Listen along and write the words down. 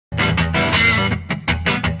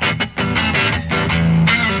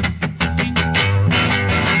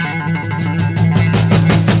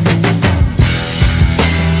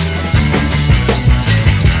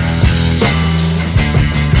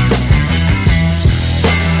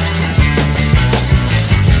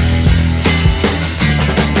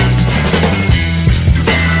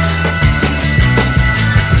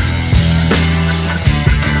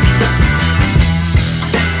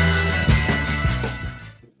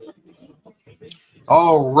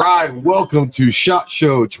All right, welcome to SHOT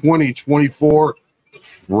Show 2024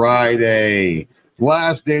 Friday.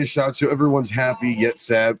 Last day of SHOT Show. Everyone's happy yet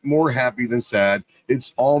sad. More happy than sad.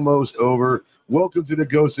 It's almost over. Welcome to the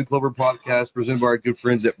Ghost and Clover podcast presented by our good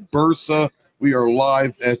friends at Bersa. We are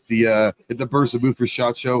live at the Bersa booth for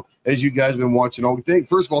SHOT Show. As you guys have been watching all week,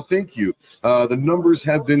 first of all, thank you. The numbers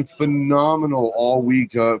have been phenomenal all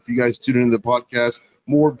week. If you guys tune into the podcast,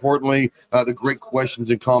 more importantly, the great questions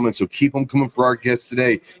and comments. So keep them coming for our guests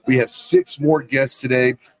today. We have 6 more guests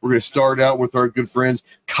today. We're going to start out with our good friends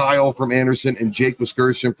Kyle from Anderson and Jake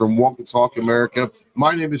Muskerson from Walk the Talk America.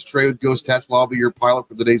 My name is Trey with Ghost Tats. I'll be your pilot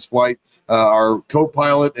for today's flight. Our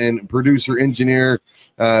co-pilot and producer engineer,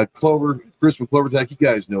 Clover, Chris from Clover Tech. You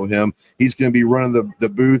guys know him. He's going to be running the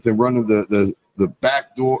booth and running the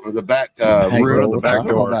back door, the back room. The back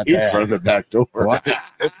door. He's running the back door.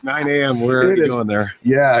 It's 9 a.m. Where are you going there?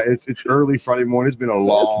 Yeah, it's early Friday morning. It's been a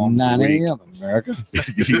long 9 week. a.m. America.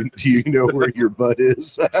 Do you know where your butt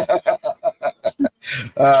is?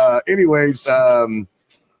 Anyways,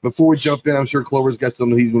 before we jump in, I'm sure Clover's got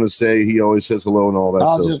something he's going to say. He always says hello and all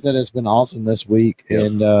that. Just that it's been awesome this week,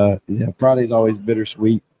 and Friday's always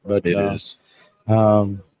bittersweet, but it is.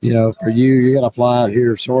 For you got to fly out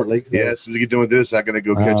here shortly. So, as soon as we get done with this, I'm going to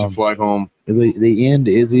go catch a flight home. The end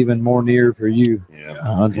is even more near for you,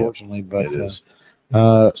 unfortunately, but it is.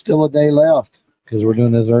 Still a day left because we're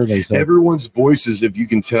doing this early. So everyone's voices, if you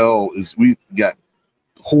can tell, is we got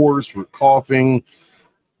hoarse, we're coughing.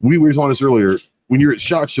 We were on this earlier. When you're at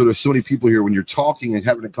SHOT Show, there's so many people here. When you're talking and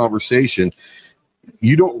having a conversation,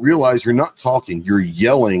 you don't realize you're not talking. You're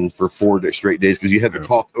yelling for 4 straight days because you have to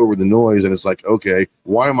talk over the noise. And it's like, okay,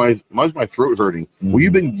 why is my throat hurting? Mm-hmm. Well,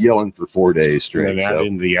 you've been yelling for 4 days straight. And add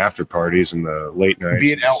in the after parties and the late nights.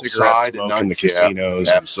 Being outside at night in the casinos.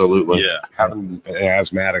 Absolutely. Yeah. Having an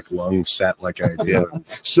asthmatic lung set like I do.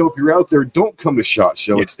 So if you're out there, don't come to SHOT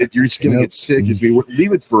Show. You're just going to get sick.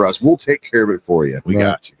 Leave it for us. We'll take care of it for you. We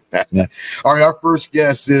got you. All right, our first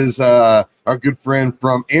guest is our good friend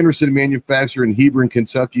from Anderson Manufacturer in Hebron,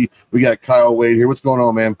 Kentucky. We got Kyle Wade here. What's going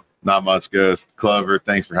on, man? Not much, Ghost. Clover,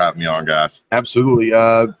 thanks for having me on, guys. Absolutely.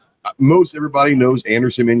 Most everybody knows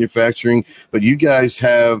Anderson Manufacturing, but you guys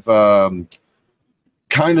have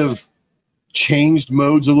kind of changed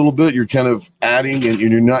modes a little bit. You're kind of adding, and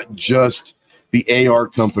you're not just the AR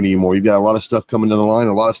company anymore. You've got a lot of stuff coming down the line,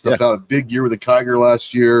 a lot of stuff out. A big year with the Kiger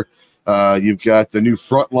last year. You've got the new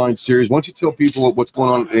Frontline series. Why don't you tell people what's going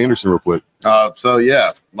on at Anderson real quick?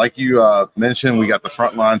 Like you mentioned, we got the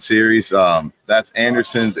Frontline series. That's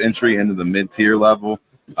Anderson's entry into the mid-tier level,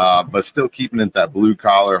 but still keeping it that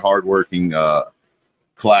blue-collar, hardworking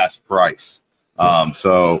class price. We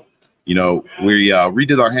redid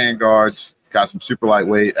our handguards, got some super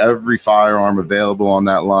lightweight. Every firearm available on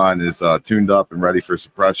that line is tuned up and ready for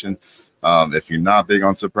suppression. If you're not big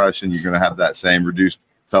on suppression, you're going to have that same reduced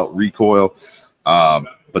felt recoil,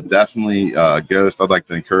 but definitely Ghost, I'd like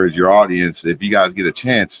to encourage your audience, if you guys get a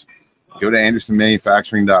chance, go to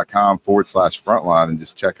andersonmanufacturing.com/frontline and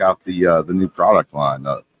just check out the new product line.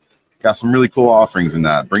 Got some really cool offerings in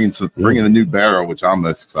that, bringing a new barrel, which I'm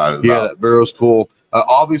most excited about. Yeah, that barrel's cool.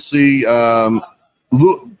 Obviously, about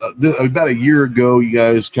a year ago, you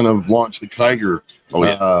guys kind of launched the Kiger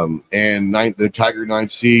and the Kiger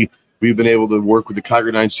 9C. We've been able to work with the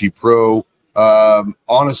Kiger 9C Pro.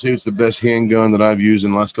 Honestly, it's the best handgun that I've used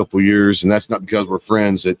in the last couple of years, and that's not because we're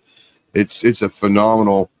friends. It's a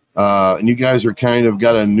phenomenal. And you guys are kind of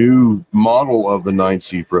got a new model of the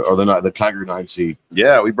 9C Pro, or the Kiger 9C.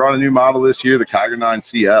 Yeah, we brought a new model this year, the Kiger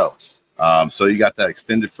 9CL. So you got that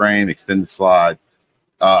extended frame, extended slide.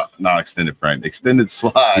 Not extended frame, extended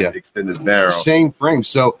slide, extended barrel. Same frame.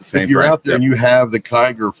 So if you're out there and you have the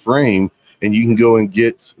Kiger frame, and you can go and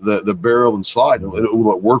get the barrel and slide. Will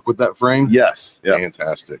it work with that frame? Yes. Yeah.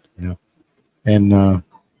 Fantastic. Yeah. And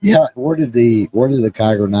where did the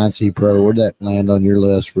Kiger 9C Pro, where'd that land on your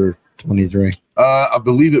list for 23? I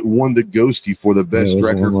believe it won the Ghosty for the best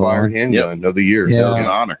striker fired handgun of the year. Yeah, that was an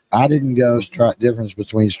honor. I didn't go difference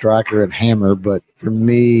between striker and hammer, but for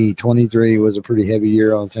me, 23 was a pretty heavy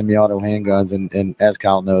year on semi-auto handguns, and as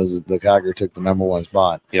Kyle knows, the Kiger took the #1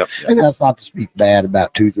 spot. Yep. And that's not to speak bad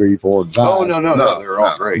about 2, 3, 4, and 5. Oh no, they're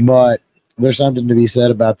all great. But there's something to be said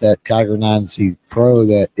about that Kiger 9C Pro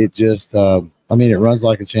that it just it runs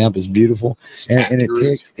like a champ. It's beautiful, and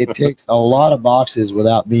it ticks a lot of boxes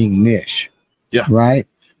without being niche. Yeah. Right.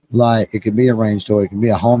 Like it could be a range toy, it can be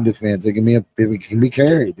a home defense, it can be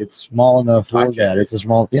carried. It's small enough for that. It's a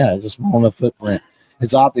small enough footprint.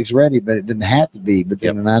 It's optics ready, but it didn't have to be. But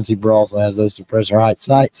then the 9C Pro also has those suppressor height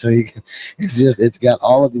sights, so it's got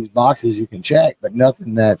all of these boxes you can check, but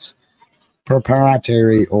nothing that's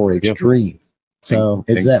proprietary or extreme. So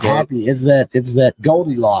it's and that Clark- happy, it's that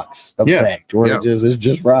Goldilocks effect where it's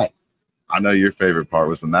just right. I know your favorite part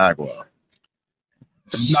was the Magwell.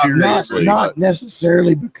 Not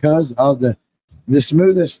necessarily because of the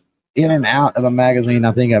smoothest in and out of a magazine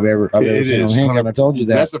I think I've ever It seen on is. handgun. I told you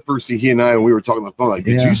that. That's the first thing he and I, when we were talking on the phone, like,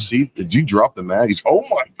 did you drop the mag? He's, oh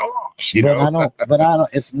my gosh, you know. I don't.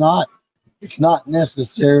 It's not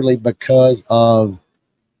necessarily because of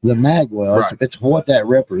the magwell. Right. It's what that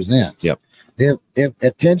represents. Yep. If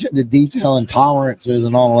attention to detail and tolerances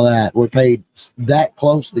and all of that were paid that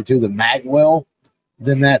closely to the magwell,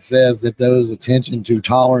 then that says that those attention to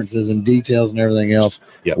tolerances and details and everything else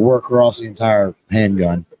were across the entire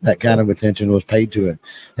handgun. That kind of attention was paid to it.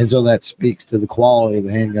 And so that speaks to the quality of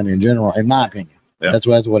the handgun in general, in my opinion. Yeah. That's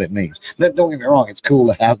what it means. Don't get me wrong, it's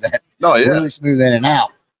cool to have that really smooth in and out.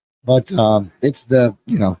 But it's the,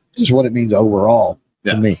 just what it means overall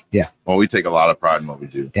to me. Yeah. Well, we take a lot of pride in what we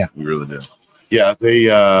do. Yeah. We really do. Yeah, they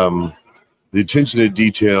the attention to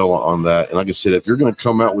detail on that, and like I said, if you're going to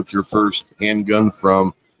come out with your first handgun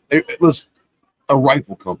from a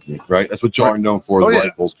rifle company, right? That's what y'all are known for, is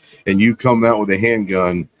rifles. And you come out with a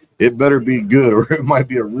handgun, it better be good, or it might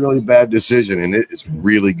be a really bad decision. And it is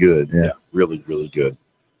really good. Yeah, really, really good.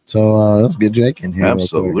 So let's get Jake in here.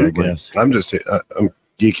 Absolutely. Real quick, I guess. I'm just I'm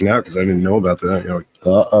geeking out because I didn't know about that.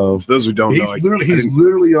 For those who don't know, he's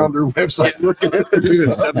literally on their website looking at it.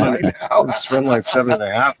 It's running like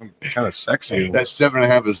 7.5. I'm kind of sexy. That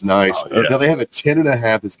 7.5 is nice. Now they have a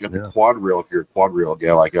 10.5. It's got the quad rail. If you're a quad rail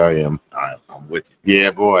gal like I am, I'm with you.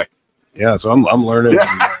 Yeah, boy. Yeah, so I'm learning.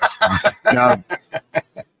 Now,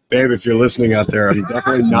 babe, if you're listening out there, I'm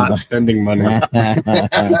definitely not spending money.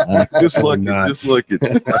 Just looking.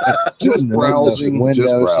 Just browsing.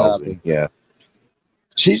 Window shopping. Yeah.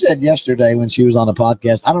 She said yesterday when she was on a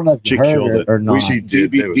podcast, I don't know if you heard it or not. She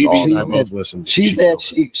did. DB and I both listened. She said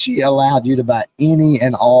she allowed you to buy any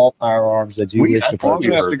and all firearms that you wish to I'm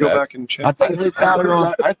gonna have to go that. back and check. I think we've got her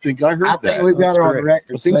on. I think I heard that. I think we've got her on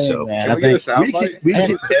record saying that. I think we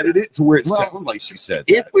can edit it to where it sounds like she said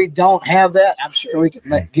that. if we don't have that, I'm sure we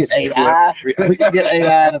can get AI. We can get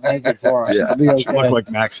AI to make it for us. It'll be I okay. look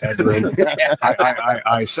like Max Headroom.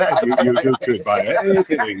 I said you could buy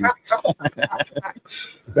anything.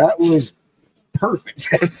 That was perfect.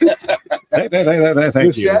 Thank The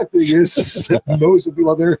you. sad thing is that most of the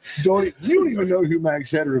people out there don't even know who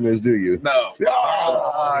Max Headroom is, do you? No.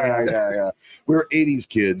 Yeah. We're 80s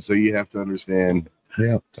kids, so you have to understand.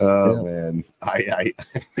 Yeah. Oh man, I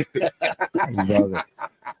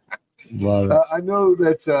Love it. I know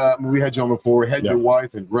that we had you on before. We had your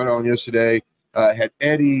wife and Greta on yesterday. Had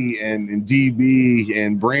Eddie and DB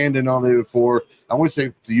and Brandon on there before. I want to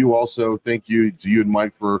say to you also, thank you to you and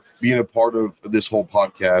Mike for being a part of this whole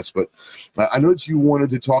podcast. But I know that you wanted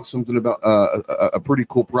to talk something about a pretty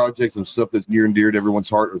cool project and stuff that's near and dear to everyone's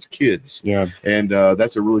heart. It's kids. Yeah. And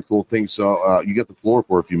that's a really cool thing. So you got the floor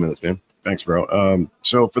for a few minutes, man. Thanks, bro.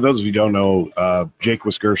 So for those of you who don't know, Jake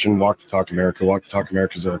Wiskerson, Walk the Talk America. Walk the Talk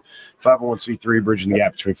America is a 501c3 bridging the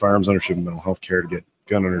gap between firearms ownership and mental health care to get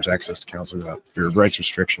gun owners access to counseling without fear of rights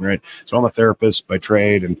restriction, right? So I'm a therapist by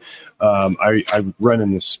trade, and I run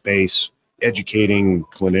in this space educating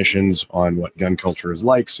clinicians on what gun culture is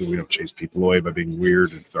like, so we don't chase people away by being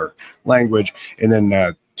weird with our language, and then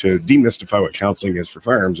to demystify what counseling is for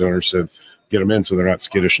firearms owners to get them in so they're not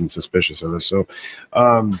skittish and suspicious of this. So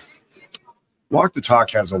Walk the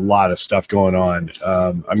Talk has a lot of stuff going on.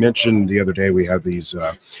 I mentioned the other day we have these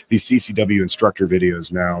CCW instructor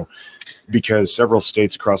videos now because several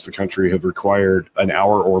states across the country have required an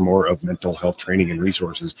hour or more of mental health training and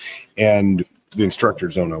resources, and the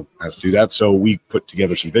instructors don't know how to do that. So we put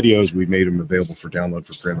together some videos. We made them available for download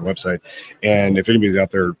for free on the website. And if anybody's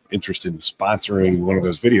out there interested in sponsoring one of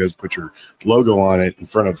those videos, put your logo on it in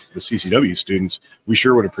front of the CCW students. We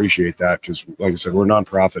sure would appreciate that because, like I said, we're a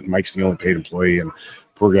nonprofit and Mike's the only paid employee. And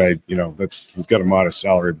poor guy, he's got a modest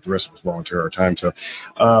salary, but the rest of us volunteer our time. So,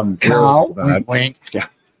 Kyle, wink. Yeah.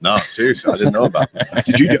 No, seriously, I didn't know about that.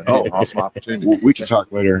 Did you? Awesome opportunity. We can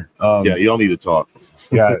talk later. Yeah, y'all need to talk.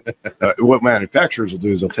 Yeah. What manufacturers will do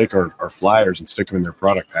is they'll take our flyers and stick them in their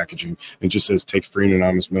product packaging. It just says take free and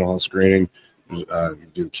anonymous mental health screening. Do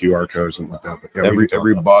QR codes and like that. But yeah,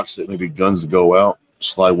 every box that maybe guns go out,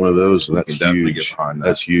 slide one of those, and that's definitely huge. get behind that.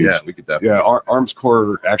 That's huge. Yeah, we could definitely. Yeah, Arms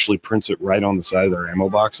Corps actually prints it right on the side of their ammo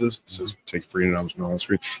boxes. It says take free and anonymous mental health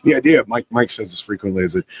screening. The idea, Mike says this frequently,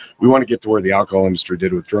 is that we want to get to where the alcohol industry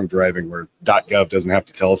did with drunk driving, where .gov doesn't have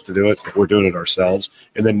to tell us to do it, but we're doing it ourselves.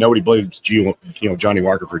 And then nobody blames Johnny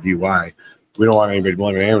Walker for DUI. We don't want anybody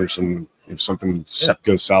blaming Anderson if something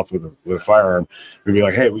goes south with a firearm. We'd be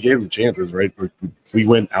like, hey, we gave him chances, right? We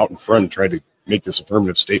went out in front and tried to make this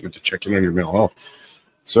affirmative statement to check in on your mental health.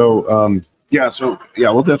 So,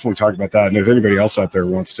 we'll definitely talk about that. And if anybody else out there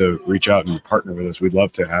wants to reach out and partner with us, we'd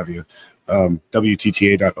love to have you.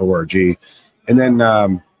 WTTA.org. And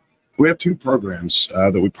then we have 2 programs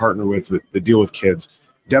that we partner with that deal with kids.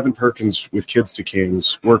 Devin Perkins with Kids to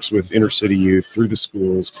Kings works with inner city youth through the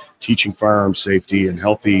schools, teaching firearm safety and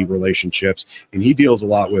healthy relationships. And he deals a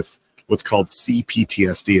lot with what's called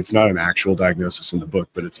CPTSD. It's not an actual diagnosis in the book,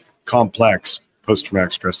 but it's complex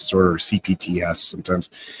post-traumatic stress disorder, or CPTS sometimes.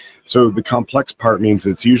 So the complex part means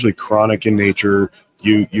it's usually chronic in nature.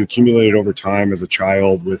 You accumulate it over time as a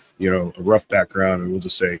child with, a rough background, and we'll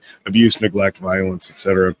just say abuse, neglect, violence,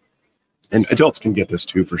 etc. And adults can get this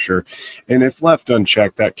too, for sure. And if left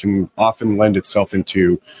unchecked, that can often lend itself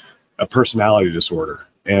into a personality disorder.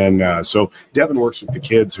 And so Devin works with the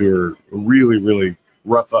kids who are really, really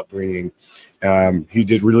rough upbringing. He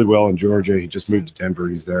did really well in Georgia. He just moved to Denver.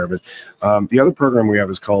 He's there. But the other program we have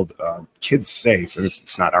is called Kids Safe. And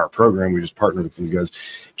it's not our program. We just partner with these guys.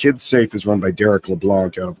 Kids Safe is run by Derek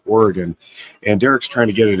LeBlanc out of Oregon. And Derek's trying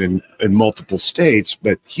to get it in multiple states.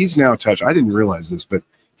 But he's now touched, I didn't realize this, but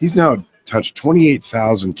he's now touched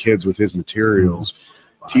 28,000 kids with his materials,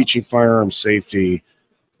 teaching firearm safety.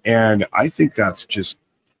 And I think that's just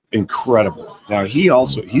incredible. Now, he's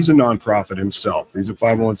a nonprofit himself. He's a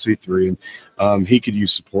 501c3, and he could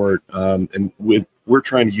use support. And we're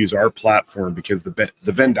trying to use our platform because the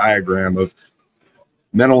Venn diagram of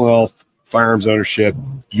mental health, firearms ownership,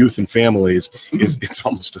 youth, and families it's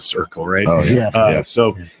almost a circle, right? Oh, yeah.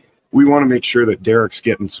 So we want to make sure that Derek's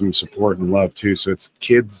getting some support and love too. So it's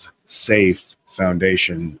Kids Safe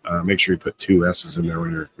Foundation. Make sure you put 2 S's in there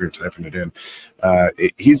when you're typing it in.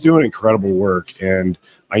 He's doing incredible work, and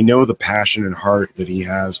I know the passion and heart that he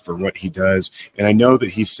has for what he does, and I know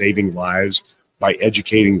that he's saving lives by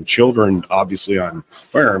educating the children, obviously, on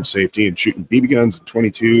firearm safety and shooting BB guns and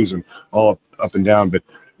 22s and all up and down, but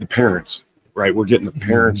the parents, right? We're getting the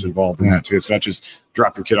parents involved in that too. It's not just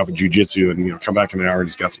drop your kid off of jiu-jitsu and come back in an hour and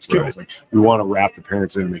he's got some skills. Like, we want to wrap the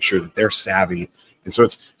parents in and make sure that they're savvy. And so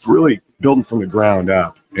it's really building from the ground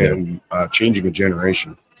up and changing a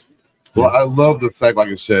generation. Well, I love the fact, like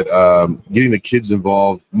I said, getting the kids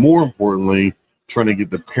involved. More importantly, trying to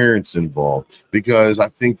get the parents involved, because I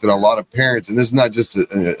think that a lot of parents, and this is not just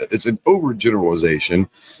it's an overgeneralization,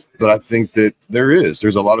 but I think that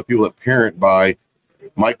there's a lot of people that parent by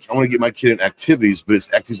I want to get my kid in activities, but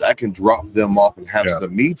it's activities I can drop them off and have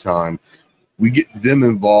some me time. We get them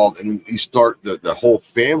involved, and you start the whole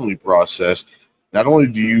family process. Not only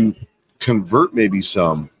do you convert maybe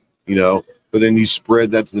some, but then you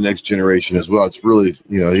spread that to the next generation as well. It's really,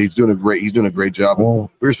 he's doing a great job.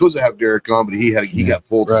 Well, we were supposed to have Derek on, but he got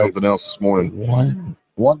pulled to something else this morning.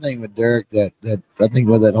 One thing with Derek that I think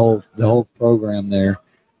with the whole program there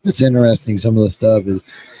that's interesting, some of the stuff is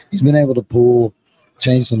he's been able to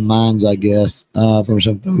change some minds, I guess, from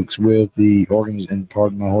some folks with the and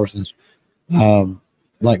pardon my horses,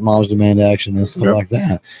 like Moms Demand Action and stuff like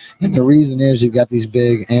that. And the reason is you've got these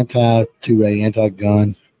big anti-2A,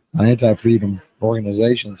 anti-gun, anti-freedom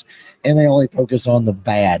organizations, and they only focus on the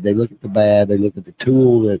bad. They look at the bad. They look at the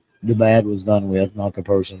tool that the bad was done with, not the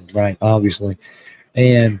person, right? Obviously.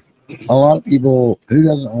 And a lot of people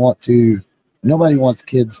nobody wants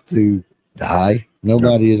kids to die.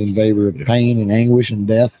 Nobody is in favor of pain and anguish and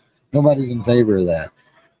death. Nobody's in favor of that.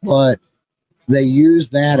 But they use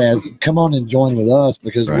that as, come on and join with us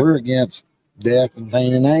because we're against death and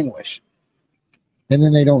pain and anguish. And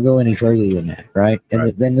then they don't go any further than that, right? And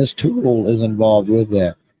then this tool is involved with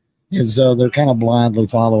that. And so they're kind of blindly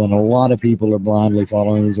following. A lot of people are blindly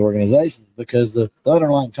following these organizations because the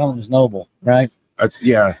underlying tone is noble, right?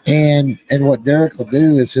 And what Derek will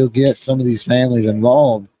do is he'll get some of these families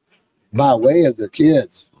involved by way of their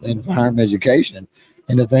kids in firearm education.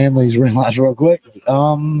 And the families realize real quickly,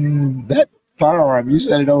 that firearm, you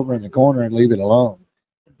set it over in the corner and leave it alone.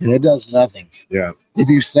 And it does nothing. Yeah. If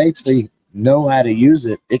you safely know how to use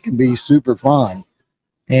it, it can be super fun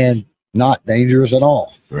and not dangerous at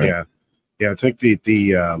all. Right. Yeah. I think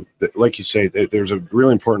the like you say, there's a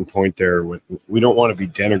really important point there. We don't want to be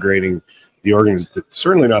denigrating the organizations,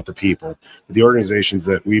 certainly not the people, but the organizations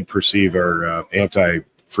that we perceive are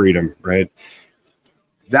anti-freedom, right?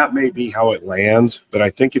 That may be how it lands, but I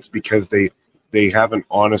think it's because they haven't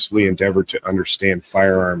honestly endeavored to understand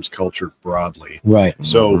firearms culture broadly. Right.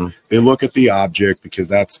 So they look at the object because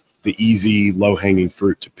that's the easy, low-hanging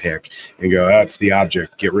fruit to pick and go, that's the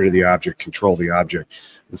object, get rid of the object, control the object.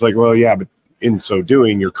 It's like, well, yeah, but in so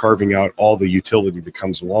doing, you're carving out all the utility that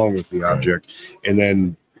comes along with the object. And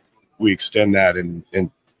then we extend that and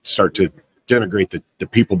start to denigrate the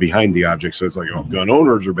people behind the object. So it's like, oh, gun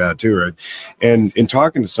owners are bad too, right? And in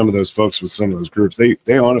talking to some of those folks with some of those groups,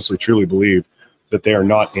 they honestly truly believe that they are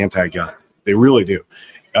not anti-gun. They really do.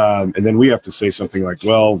 And then we have to say something like,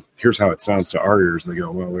 well, here's how it sounds to our ears. And they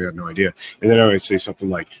go, well, we had no idea. And then I always say something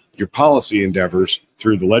like, your policy endeavors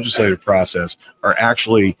through the legislative process are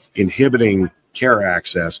actually inhibiting care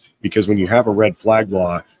access, because when you have a red flag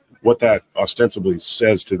law, what that ostensibly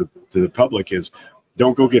says to the public is,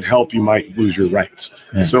 don't go get help, you might lose your rights.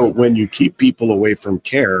 Yeah. So when you keep people away from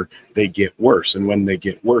care, they get worse. And when they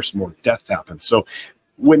get worse, more death happens. So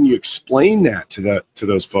when you explain that to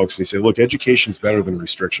those folks, they say, look, education's better than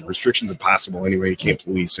restriction. Restriction's impossible anyway. You can't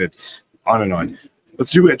police it, on and on.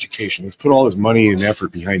 Let's do education. Let's put all this money and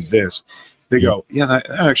effort behind this. They go, yeah, that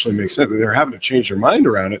actually makes sense. They're having to change their mind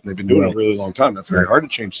around it, and they've been doing it a really long time. That's very hard to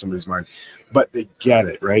change somebody's mind, but they get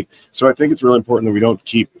it, right? So I think it's really important that we don't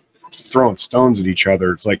keep throwing stones at each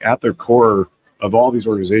other. It's like at their core of all these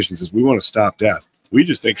organizations is we want to stop death. We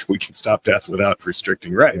just think we can stop death without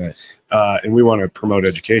restricting rights. And we want to promote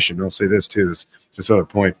education. And I'll say this too, this other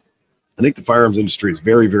point. I think the firearms industry is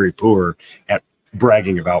very, very poor at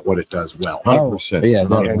bragging about what it does well. 100%. Yeah,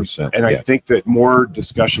 100%. And I think that more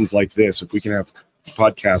discussions like this, if we can have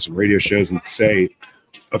podcasts and radio shows and say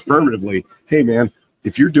affirmatively, hey man,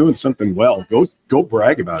 if you're doing something well, go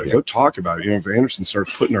brag about it. Go talk about it. You know, if Anderson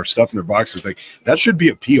starts putting our stuff in their boxes, like that should be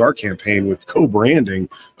a PR campaign with co-branding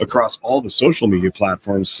across all the social media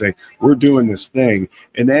platforms to say we're doing this thing.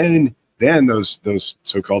 And then those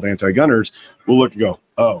so-called anti-gunners will look and go,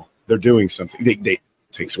 oh, they're doing something. They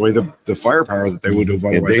takes away the firepower that they would have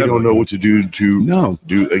otherwise. And they don't know what to do again.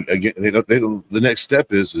 The next step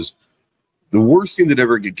is the worst thing that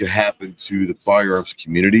ever could happen to the firearms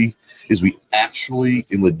community is we actually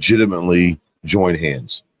and legitimately join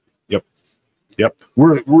hands. Yep.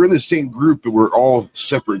 We're in the same group, but we're all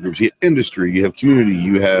separate groups. You have industry, you have community,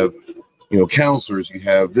 you have counselors, you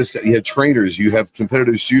have this, you have trainers, you have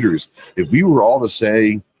competitive shooters. If we were all to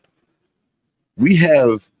say we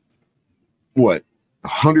have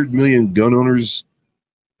 100 million gun owners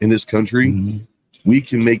in this country, we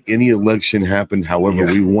can make any election happen however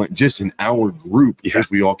we want, just in our group if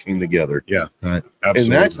we all came together. Yeah, right.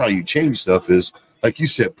 Absolutely. And that's how you change stuff is, like you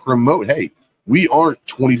said, promote, hey, we aren't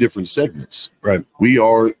 20 different segments. Right. We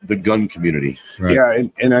are the gun community. Right. Yeah,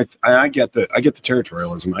 and I get the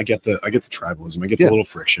territorialism, I get the tribalism, I get the little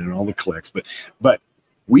friction and all the clicks, but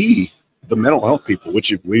we, the mental health people,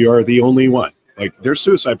 which we are the only one, like there's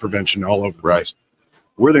suicide prevention all over the place.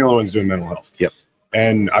 We're the only ones doing mental health. Yep.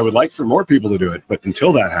 And I would like for more people to do it, but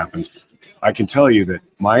until that happens, I can tell you that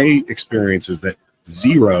my experience is that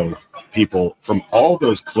 0 people from all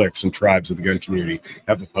those cliques and tribes of the gun community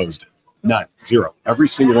have opposed it. None. 0. Every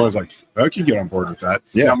single one is like, I can get on board with that.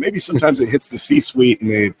 Yeah. Now, maybe sometimes it hits the C-suite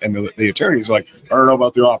and the attorneys are like, I don't know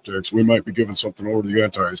about the optics. We might be giving something over to the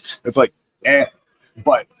antis. It's like,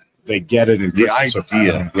 but they get it in the principle.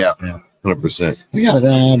 idea. Yeah. 100%. We got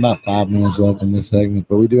about 5 minutes left in this segment,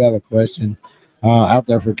 but we do have a question out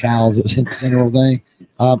there for Kyle's central thing.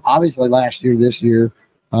 Obviously, this year,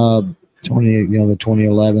 the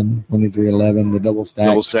 2011, 2311, the double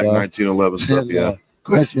stack 1911 stuff. Yeah.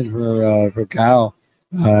 Question for Kyle.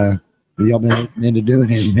 Have y'all been into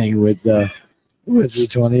doing anything with the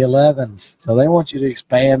 2011s? So they want you to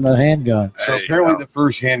expand the handgun. So apparently the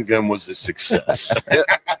first handgun was a success.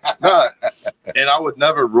 No, and I would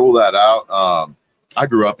never rule that out. I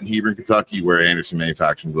grew up in Hebron, Kentucky, where Anderson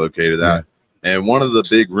Manufacturing is located at. And one of the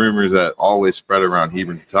big rumors that always spread around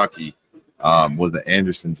Hebron, Kentucky, was that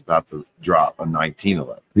Anderson's about to drop a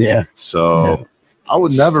 1911. Yeah. So I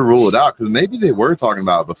would never rule it out, because maybe they were talking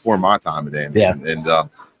about it before my time at Anderson. Yeah. And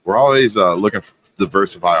we're always looking to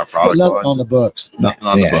diversify our product lines. Nothing on the books. Nothing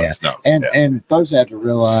on the books, no. And folks have to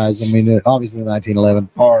realize, I mean, obviously the 1911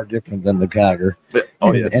 far different than the Kiger.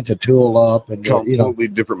 And to tool up and completely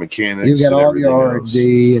different mechanics. You got all your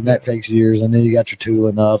R&D, and that takes years, and then you got your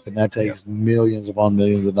tooling up, and that takes millions upon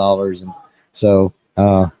millions of dollars. And so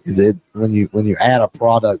when you add a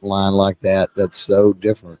product line like that, that's so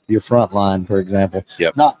different. Your front line, for example,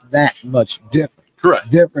 not that much different. Correct.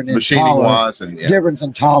 Different in machining wise and difference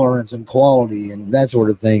in tolerance and quality and that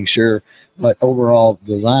sort of thing, sure. But overall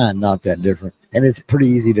design, not that different. And it's pretty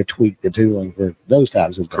easy to tweak the tooling for those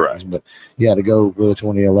types of things. Correct. But to go with a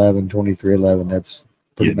 2011, 2311, that's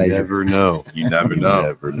pretty major. You never know. You never know.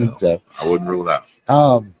 Never know. So, I wouldn't rule it out.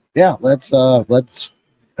 let's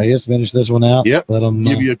I guess finish this one out. Yep. Let them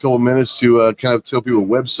Give you a couple minutes to kind of tell people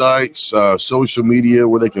websites, social media,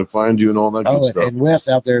 where they can find you and all that good stuff. And Wes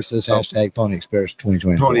out there says hashtag Pony Express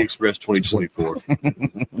 2024. Pony Express 2024.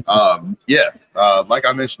 Like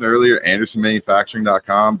I mentioned earlier,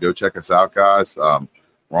 AndersonManufacturing.com. Go check us out, guys.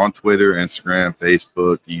 We're on Twitter, Instagram,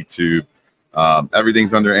 Facebook, YouTube.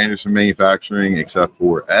 Everything's under Anderson Manufacturing except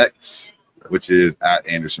for X, which is at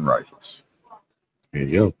Anderson Rifles. There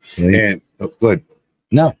you go. Sweet. And good.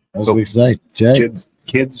 No, that's what we say. Jay.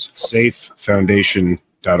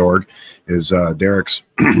 KidsSafeFoundation.org is Derek's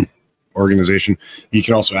organization. You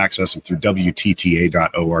can also access them through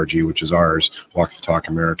WTTA.org, which is ours, Walk the Talk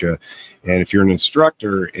America. And if you're an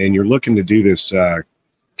instructor and you're looking to do this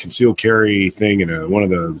concealed carry thing in one of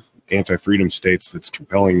the anti-freedom states that's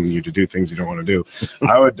compelling you to do things you don't want to do,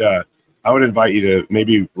 I would invite you to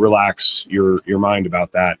maybe relax your mind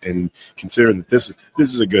about that and consider that this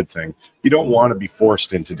is a good thing. You don't want to be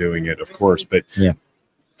forced into doing it, of course, but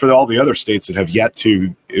for all the other states that have yet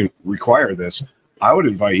to require this, I would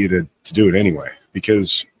invite you to do it anyway,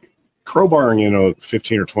 because crowbarring in a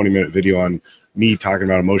 15 or 20-minute video on me talking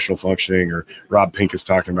about emotional functioning, or Rob Pincus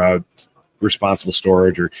talking about responsible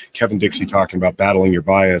storage, or Kevin Dixie talking about battling your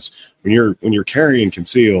bias, when you're carrying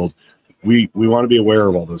concealed, we want to be aware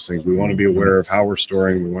of all those things. We want to be aware of how we're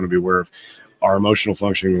storing. We want to be aware of our emotional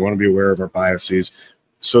functioning. We want to be aware of our biases,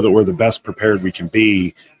 so that we're the best prepared we can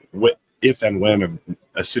be if and when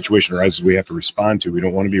a situation arises we have to respond to. We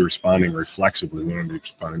don't want to be responding reflexively. We want to be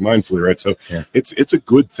responding mindfully, right? So it's a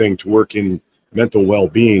good thing to work in mental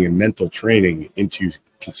well-being and mental training into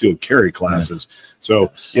concealed carry classes.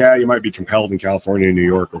 So you might be compelled in California, New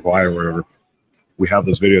York, or Hawaii, or wherever. We have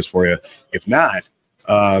those videos for you. If not,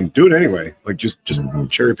 do it anyway. Like just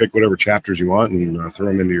cherry pick whatever chapters you want and throw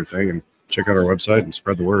them into your thing, and check out our website and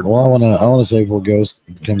spread the word. Well, I want to say before Ghost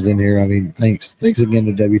comes in here, I mean, thanks again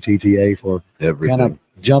to WTTA for Everything. kind of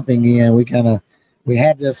jumping in. We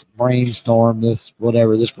had this brainstorm, this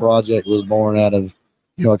project was born out of,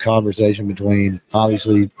 a conversation between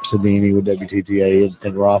obviously Sedini with WTTA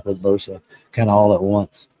and Roth with Bersa, kind of all at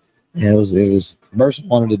once. And it was Bersa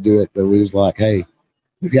wanted to do it, but we was like, hey,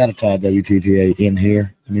 we've got to tie WTTA in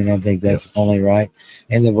here. I mean, I think that's only right.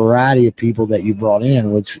 And the variety of people that you brought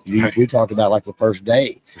in, which we talked about like the first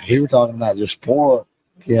day. We were talking about just 4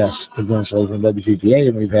 guests potentially from WTTA,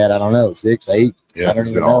 and we've had, I don't know, 6, 8. Yeah, I don't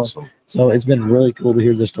it's even been know. awesome. So it's been really cool to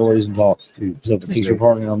hear the stories and talks too. So thanks for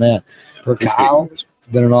partnering on that. For Kyle, it's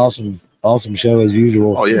been an awesome show as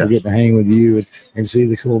usual. Oh, yeah. We get to hang with you and see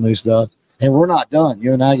the cool new stuff. And we're not done.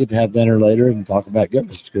 You and I get to have dinner later and talk about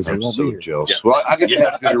Ghost, because he I'm won't so be here. jealous. Yeah. Well, I get to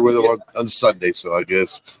have dinner with him on Sunday, so I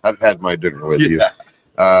guess I've had my dinner with you.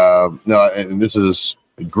 And this is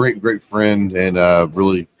a great friend, and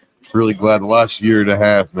really glad the last year and a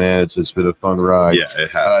half, man. It's been a fun ride. Yeah, it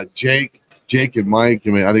has. Jake and Mike. I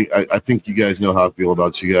mean, I think you guys know how I feel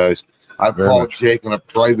about you guys. I've called Jake on a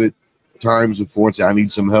private times before and said I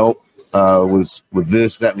need some help with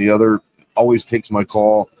this, that, and the other. Always takes my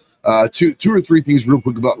call. 2 or 3 things real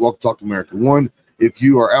quick about Walk Talk America. One, if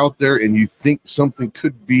you are out there and you think something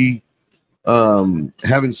could be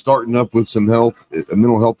starting up with some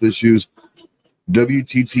mental health issues,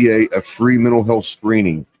 WTTA, a free mental health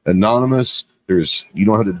screening, anonymous. You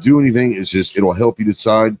don't have to do anything. It'll help you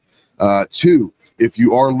decide. 2, if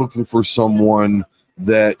you are looking for someone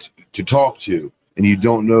to talk to and you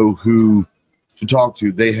don't know who to talk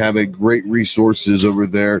to, they have a great resources over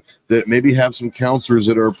there that maybe have some counselors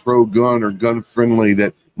that are pro-gun or gun-friendly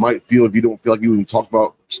that might feel, if you don't feel like you can talk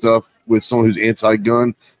about stuff with someone who's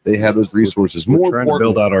anti-gun, they have those resources. We're trying to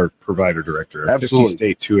build out our provider director. Absolutely.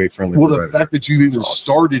 50-state 2A friendly Well, the fact that you've even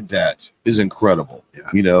started that is incredible.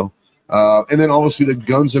 Yeah. And then obviously the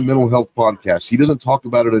Guns and Mental Health podcast. He doesn't talk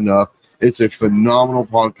about it enough. It's a phenomenal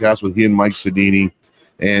podcast with he and Mike Sedini.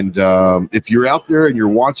 And if you're out there and you're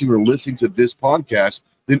watching or listening to this podcast,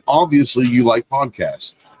 then obviously you like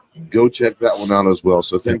podcasts. Go check that one out as well.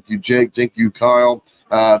 So thank you, Jake. Thank you, Kyle.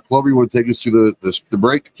 Clover, you want to take us to the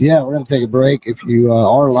break? Yeah, we're going to take a break. If you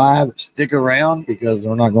are live, stick around, because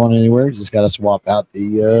we're not going anywhere. Just got to swap out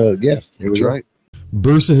the guest. That's right.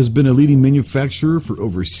 Bersa has been a leading manufacturer for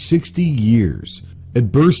over 60 years. At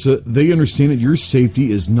Bersa, they understand that your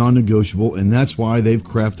safety is non-negotiable, and that's why they've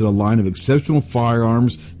crafted a line of exceptional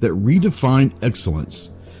firearms that redefine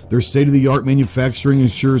excellence. Their state-of-the-art manufacturing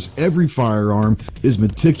ensures every firearm is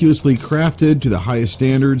meticulously crafted to the highest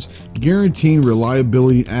standards, guaranteeing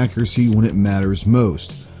reliability and accuracy when it matters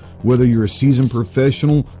most. Whether you're a seasoned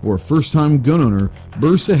professional or a first-time gun owner,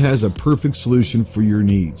 Bersa has a perfect solution for your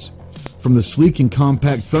needs. From the sleek and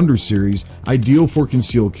compact Thunder series, ideal for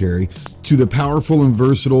concealed carry, to the powerful and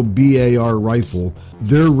versatile BAR rifle,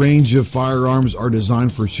 their range of firearms are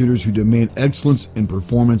designed for shooters who demand excellence in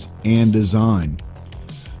performance and design.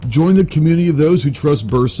 Join the community of those who trust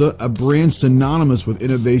Bersa, a brand synonymous with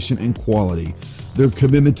innovation and quality. Their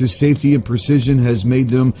commitment to safety and precision has made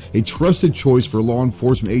them a trusted choice for law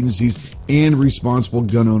enforcement agencies and responsible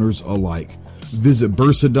gun owners alike. Visit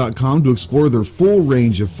Bersa.com to explore their full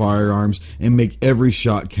range of firearms and make every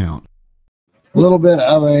shot count. A little bit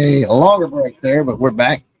of a longer break there, but we're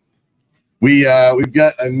back. We've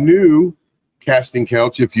got a new casting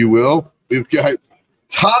couch, if you will. We've got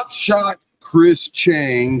Top Shot Chris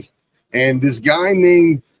Cheng and this guy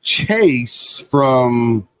named Chase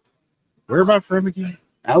from Where am I from again?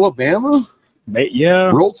 Alabama.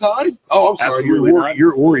 Yeah. Roll Tide. Oh, I'm sorry. Absolutely not.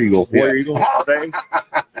 You're War Eagle. War Eagle all day.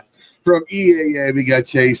 From EAA, we got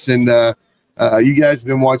Chase, and you guys have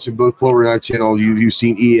been watching both Clover and I channel. You've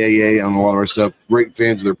seen EAA on a lot of our stuff. Great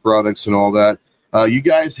fans of their products and all that. You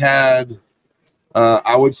guys had,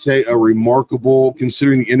 I would say, a remarkable,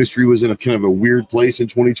 considering the industry was in a kind of a weird place in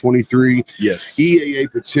 2023. Yes.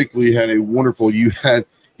 EAA particularly had a wonderful. You had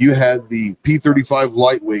the P35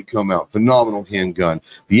 lightweight come out, phenomenal handgun.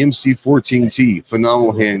 The MC14T,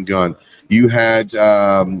 phenomenal handgun. You had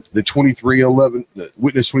the 2311, the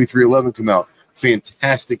Witness 2311 come out,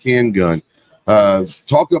 fantastic handgun.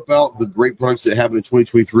 Talk about the great products that happened in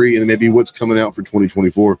 2023 and maybe what's coming out for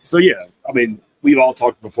 2024. So, yeah, I mean, we've all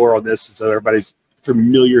talked before on this, so everybody's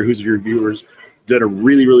familiar who's your viewers. Done a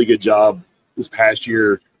really, really good job this past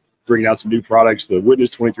year bringing out some new products. The Witness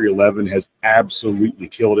 2311 has absolutely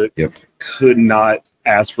killed it. Yep. Could not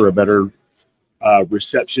ask for a better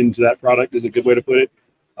reception to that product, is a good way to put it.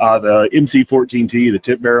 The MC14T, the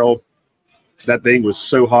tip barrel, that thing was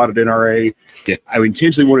so hot at NRA. Yeah. I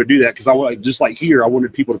intentionally wanted to do that because I wanted, just like here, I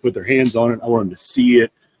wanted people to put their hands on it. I wanted them to see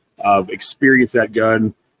it, experience that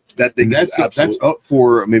gun. That thing that's up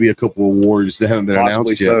for maybe a couple of awards that haven't been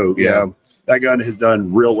announced yet. So, yeah. That gun has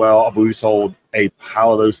done real well. We've sold a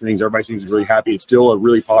pile of those things. Everybody seems really happy. It's still a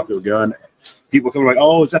really popular gun. People come like,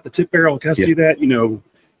 "Oh, is that the tip barrel? Can I see that?" You know,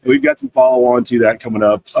 we've got some follow on to that coming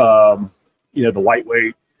up. You know, the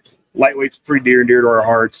lightweight's pretty near and dear to our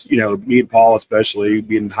hearts. You know, me and Paul, especially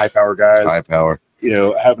being high power guys. High power. You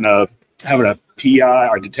know, having a PI,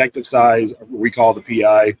 our detective size, we call the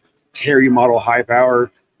PI carry model high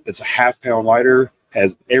power. It's a half-pound lighter.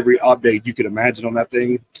 Has every update you could imagine on that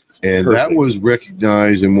thing. And Perfect. that was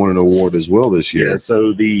recognized and won an award as well this year. Yeah,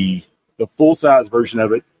 so the full-size version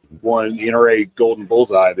of it won the NRA Golden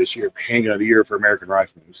Bullseye this year, Handgun of the Year for American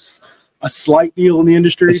Rifleman. It's a slight deal in the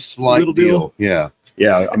industry. A slight little deal. Yeah.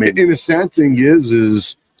 Yeah, I mean, and the sad thing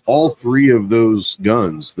is all three of those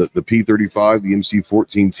guns, the P35, the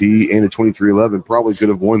MC14T, and the 2311, probably could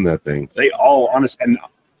have won that thing. they all, honest, and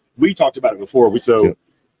we talked about it before. Yep.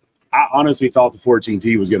 I honestly thought the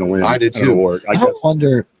 14T was going to win. I did an too. award. I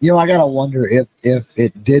wonder, I gotta wonder if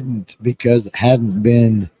it didn't because it hadn't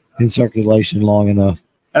been in circulation long enough.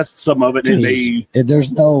 That's some of it. And There's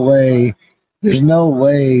no way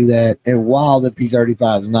that, and while the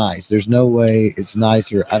P35 is nice, there's no way it's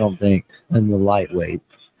nicer, I don't think, than the lightweight.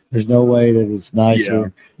 There's no way that it's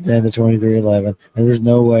nicer than the 2311, and there's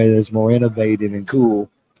no way that it's more innovative and cool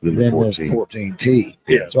than the 14T.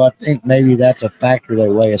 Yeah. So I think maybe that's a factor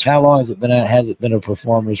that weighs. How long has it been out? Has it been a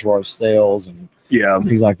performer as far as sales and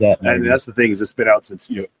things like that? And that's the thing, is it's been out since,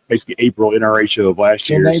 basically April NRA show of last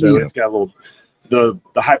So year. maybe- So it's got a little, the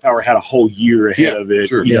high power had a whole year ahead of it.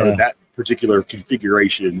 Sure. That particular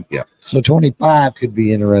configuration. Yeah. So 25 could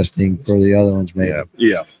be interesting for the other ones, maybe. Yeah.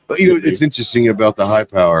 Yeah. But it's interesting about the high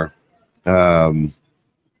power.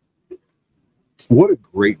 What a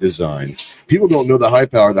great design. People don't know the high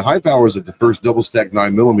power. The high power was at the first double stack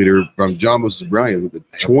 9mm from John Moses Bryan with the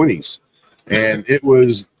 20s. And it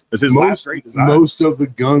was It's his last great design. most of the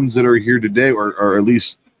guns that are here today, or at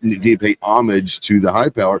least they pay homage to the high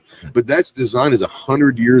power. But that's design is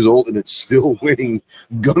 100 years old and it's still winning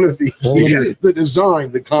gun of the year. The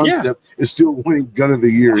design, the concept is still winning gun of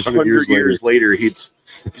the year 100 years later, it's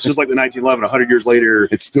just like the 1911. 100 years later,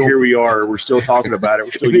 it's still here we are. We're still talking about it.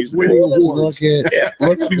 We're still using winning it. awards.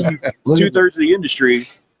 Two-thirds of the industry.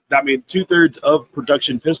 I mean, 2/3 of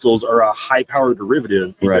production pistols are a high-power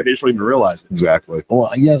derivative. Right. They just don't even realize it. Exactly.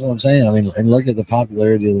 Well, yeah, that's what I'm saying. I mean, and look at the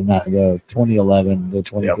popularity of the 2011, the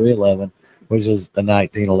 2311, which is a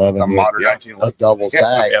 1911. It's a modern a 1911. double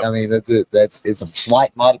stack. Yep. I mean, it's a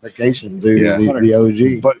slight modification to Yeah. the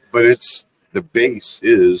OG. But it's the base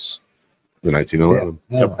is the 1911.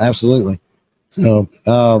 Yeah, absolutely. So,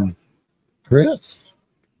 Chris,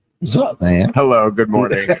 What's up, man? Hello, good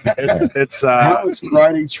morning. It's How is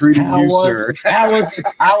Friday treating How you, was, sir? how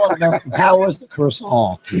was the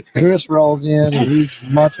croissant? Chris rolls in and he's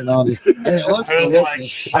munching on this. And it looks I was like,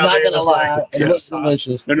 delicious. I'm not gonna lie, it looks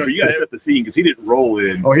delicious. No, you gotta set the scene because he didn't roll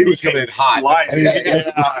in. Oh, he was coming in hot. Flying.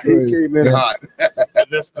 yeah, He came in hot.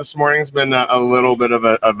 this morning's been a little bit of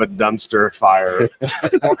a dumpster fire.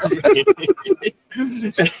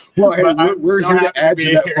 Well, hey, But I'm we're so here happy to add be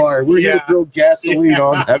to that here. fire. We're here to Yeah. throw gasoline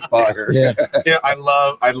on that fire. Yeah. Yeah,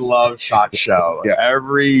 I love SHOT Show. Yeah.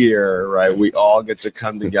 Every year, right, we all get to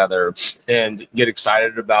come together and get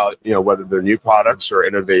excited about, whether they're new products or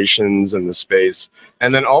innovations in the space.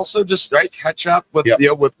 And then also just catch up with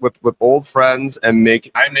Yep. with old friends and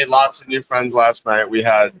I made lots of new friends last night. We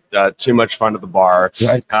had too much fun at the bar.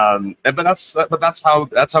 Right. But that's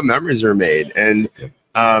how memories are made. And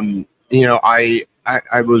I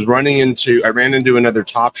ran into another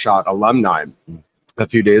Top Shot alumni a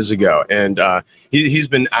few days ago, and he's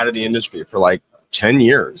been out of the industry for like 10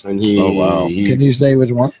 years. And Can you say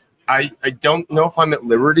which one? I don't know if I'm at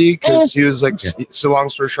liberty because he was so long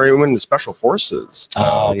story short, he went into special forces.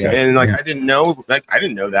 Oh, yeah. And I didn't know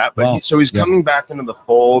that, but Wow. he's coming back into the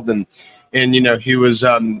fold, and he was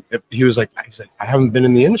like, I haven't been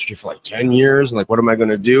in the industry for like 10 years, and like, what am I going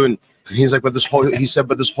to do? And he's like, but this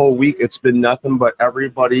whole week it's been nothing but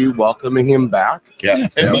everybody welcoming him back. Yeah.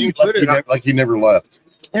 And me included. Like he never left.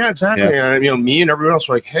 Yeah, exactly. Yeah. And me and everyone else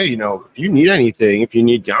were like, hey, if you need anything, if you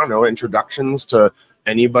need, introductions to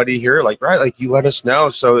anybody here, you let us know.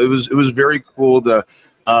 So it was very cool to,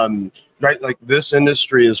 this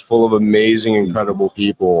industry is full of amazing, incredible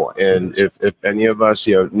people. And if any of us,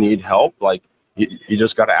 need help, you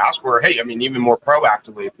just got to ask for, hey, even more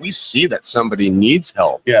proactively, if we see that somebody needs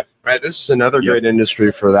help. Yeah. Right. This is another great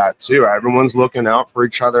industry for that too. Everyone's looking out for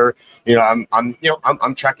each other.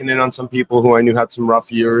 I'm checking in on some people who I knew had some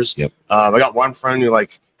rough years. Yep. I got one friend who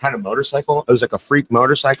had a motorcycle. It was like a freak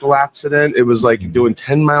motorcycle accident. It was like doing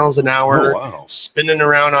 10 miles an hour, Oh, wow. spinning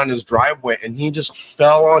around on his driveway, and he just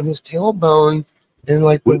fell on his tailbone. And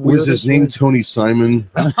What was his name? Tony Simon.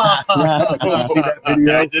 Yeah,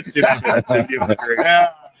 I did see that video.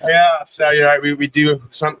 Yeah. So we do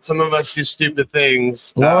some of us do stupid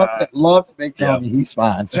things. Love to make Tony. He's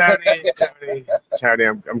fine. Tony,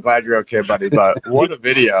 I'm glad you're okay, buddy. But what a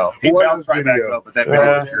video! He What bounced a right back video. up, but that video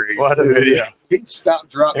was great. What a video! He stopped,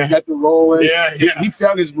 dropped, got the roll in. Yeah. He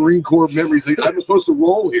found his Marine Corps memories. Like, I'm supposed to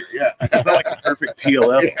roll here. Yeah. It's not like a perfect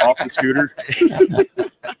PLF off the scooter.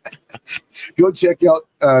 Go check out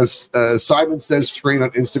Simon Says Train on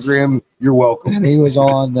Instagram. You're welcome. And he was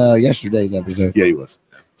on yesterday's episode. Yeah, he was.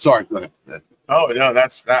 Sorry. Go ahead. Oh no,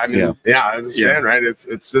 that's that. I was just saying, right?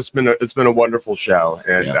 It's just been a wonderful show,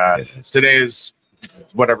 and today is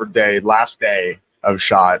last day of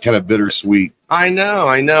SHOT. Kind of bittersweet. I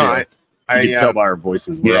know. You can tell by our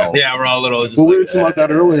voices. We're all We're all a little. Just Well, we were talking about that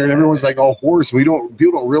earlier, and everyone's like all hoarse. People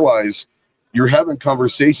don't realize you're having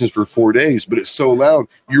conversations for 4 days, but it's so loud.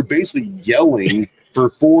 You're basically yelling for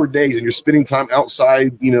 4 days, and you're spending time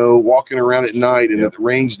outside, walking around at night and at the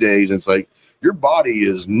range days. And it's like your body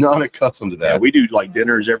is not accustomed to that. we do like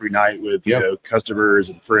dinners every night with customers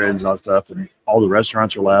and friends and all that stuff, and all the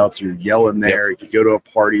restaurants are loud, so you're yelling there. If you go to a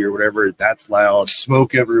party or whatever, that's loud.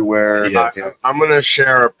 Smoke everywhere. I'm gonna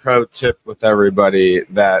share a pro tip with everybody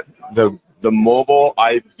that the mobile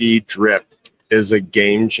IV drip is a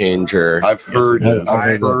game changer. I've heard Yes,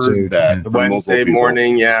 I've heard that. from Wednesday multiple people.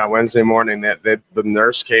 morning, that the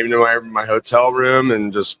nurse came to my hotel room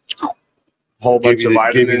and just whole bunch of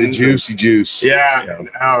vitamins. Gave you the juicy juice. Yeah.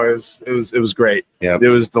 Oh, it was great. Yeah. It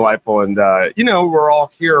was delightful. And we're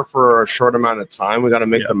all here for a short amount of time. We got to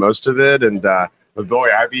make the most of it. And but boy,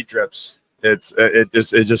 IV drips, it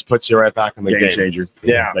just puts you right back in the game. Changer.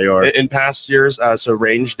 Yeah. They are. In past years, so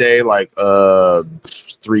range day,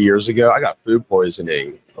 3 years ago, I got food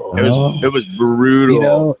poisoning. It was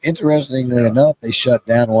brutal. Interestingly enough, they shut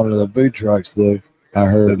down one of the food trucks. I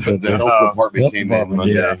heard The health department came in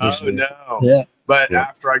Monday. Yeah. Oh no. Yeah. But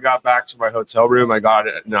after I got back to my hotel room, I got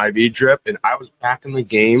an IV drip, and I was back in the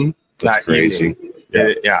game. That's that crazy.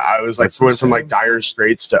 evening. I was That's going from insane. dire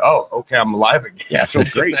straits to okay, I'm alive again. Yeah, I feel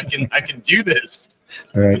great. I can do this.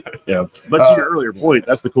 All right. Yeah. But to your earlier point,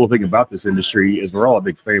 that's the cool thing about this industry is we're all a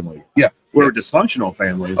big family. Yeah. We're a dysfunctional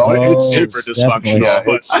family. Oh, it's super dysfunctional. Yeah,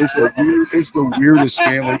 but it's the weirdest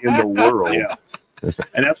family in the world. Yeah.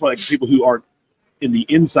 And that's why people who aren't in the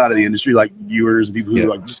inside of the industry, like viewers and people who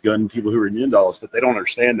are like just gun people who are into all this stuff, they don't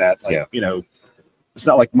understand that. it's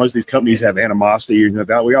not like most of these companies have animosity or anything like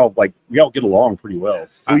that. We all get along pretty well.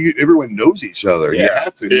 Well, everyone knows each other. You Yeah.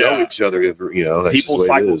 have to know each other. That's People just the way it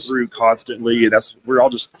cycle is. through constantly, and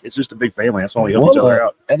it's just a big family. That's why we help each other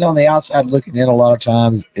out. And on the outside looking in, a lot of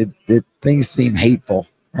times things seem hateful,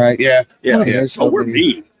 right? Yeah. There's so We're many,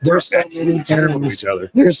 mean. there's so many Terrible to terms. each other.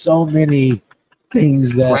 There's so many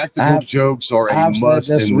things that Practical jokes are a I've said must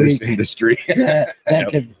this in this week industry. that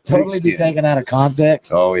could totally be taken out of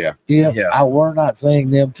context. Oh yeah. We're not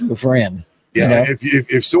saying them to a friend. Yeah. You know?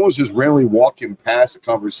 If someone's just randomly walking past a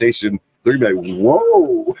conversation, they're gonna be like,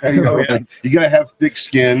 "Whoa!" You gotta have thick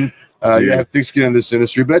skin. You gotta have thick skin in this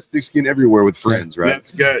industry, but that's thick skin everywhere with friends, right?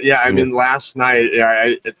 That's good. Yeah, I mean, last night,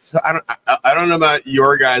 I don't know about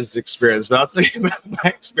your guys' experience, but I'll tell you about my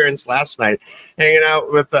experience last night, hanging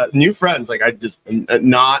out with new friends. Like I just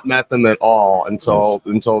not met them at all until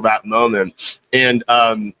that moment. And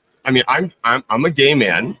I mean, I'm a gay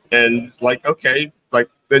man, and like, okay, like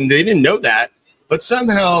then they didn't know that, but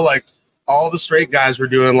somehow like all the straight guys were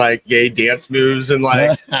doing like gay dance moves and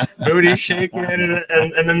like booty shaking, and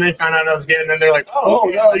then they found out I was gay, and then they're like, "Oh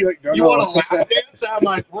no, like, like, no, you want to lap dance?" I'm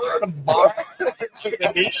like, "We're at a bar."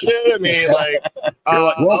 I mean, like,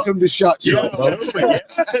 Welcome to Shot Show. folks.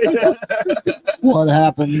 What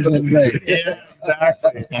happens in Vegas? Yeah,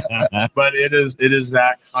 exactly. But it is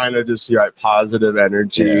that kind of just positive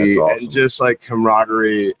energy It's awesome. and just like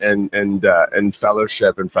camaraderie and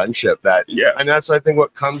fellowship and friendship and that's I think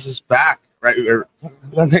what comes us back, right?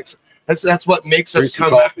 That's what makes us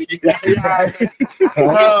come back.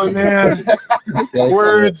 Oh man, the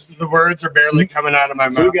words are barely coming out of my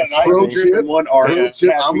mouth. So we got an Pro IV drip and one R. I'm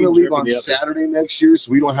gonna leave on Saturday next year,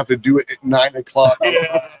 so we don't have to do it at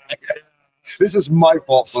 9:00. This is my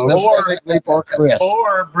fault, folks. Specifically for Chris.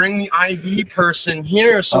 Or bring the IV person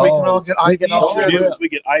here so we can all get IV. We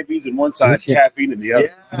get IVs in one side, caffeine in the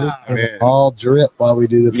other. Yeah, man. All drip while we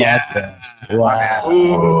do the Yeah. podcast. Wow.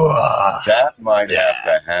 Ooh. That might have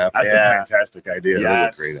to happen. That's a fantastic idea.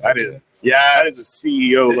 Yes. That is a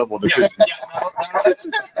CEO level decision.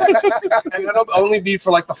 And that'll only be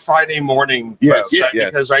for like the Friday morning. Yes, folks, right?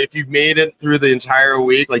 yes. Because if you've made it through the entire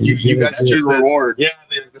week, like you guys get choose Your reward.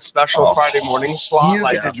 the special Friday morning slot. You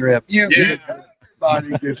Like get a drip. You get Body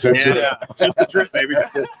gets a drip. Just the drip, baby.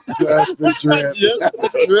 Just the drip. just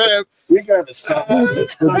the drip. We gotta have a sign.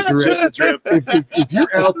 Just the drip. Just the drip. If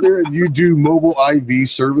you're out there and you do mobile IV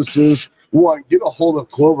services, one, get a hold of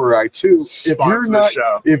Clover I too. Sponsor the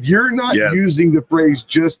show. If you're not Yes. using the phrase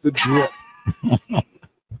 "just the drip,"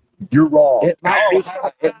 you're wrong. It might be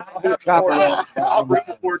copyright. I'll bring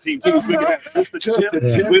the 14 too. So we can have just the Just tip the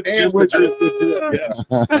tip with and just the with drip. just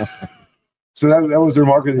the tip. Yeah. So that was their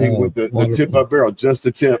marketing thing with the wonderful. tip up barrel, just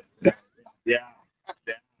the tip. Yeah.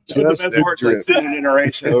 Just That's the best part. It's like drip. sitting in an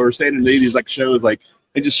NRA show or staying in these like shows, like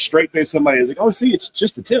they just straight face somebody. It's like, oh, see, it's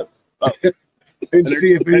just the tip. Oh. And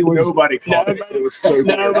see if anyone's. Nobody caught it. It was so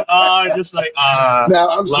No, good. just like Now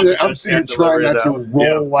I'm Love sitting it. trying not to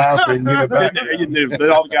roll laughing. You know, back. But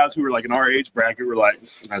all the guys who were like in our age bracket were like,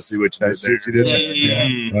 I see what you did That's what you there.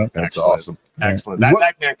 did. Mm. That's Excellent. awesome. Excellent.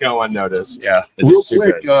 That can't go unnoticed. Yeah. It's Real just too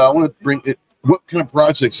quick, good. I want to bring it. What kind of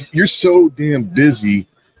projects? You're so damn busy.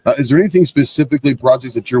 Is there anything specifically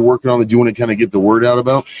projects that you're working on that you want to kind of get the word out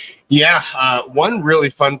about? Yeah, one really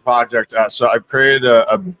fun project. So I've created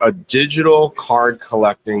a digital card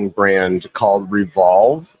collecting brand called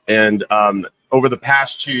Revolve, and over the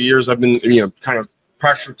past 2 years, I've been kind of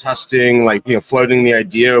pressure testing, like floating the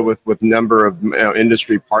idea with a number of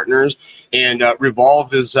industry partners. And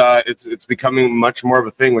Revolve is it's becoming much more of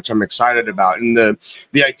a thing, which I'm excited about. And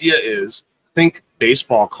the idea is think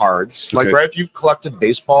baseball cards, Okay. like right if you've collected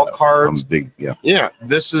baseball cards. I'm big, yeah. Yeah,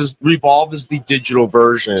 this is Revolve is the digital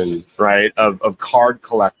version, right, of card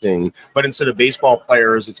collecting. But instead of baseball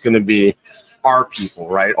players, it's going to be our people,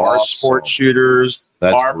 right? Our Awesome. sport shooters,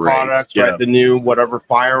 That's our great. products, Yeah. right? The new whatever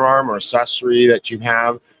firearm or accessory that you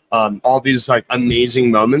have. All these like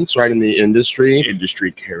amazing moments, right, in the industry.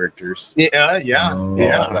 Industry characters. Yeah.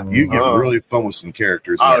 You get really fun with some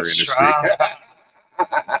characters in our industry.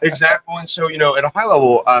 Exactly. And so, at a high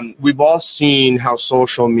level, we've all seen how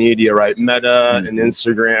social media, right, Meta and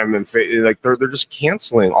Instagram and like they're just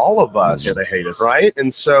canceling all of us. Yeah, they hate us. Right.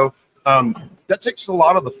 And so that takes a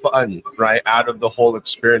lot of the fun, right, out of the whole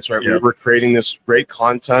experience, right? Yeah. We're creating this great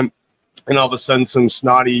content. And all of a sudden, some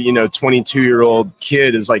snotty, 22-year-old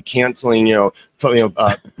kid is like canceling,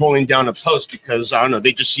 pulling down a post because I don't know,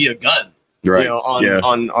 they just see a gun, Right.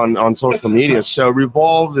 on social media. So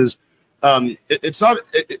Revolve is, it's not.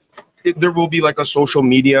 there will be like a social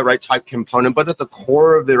media right type component, but at the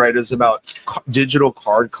core of it, right, is about digital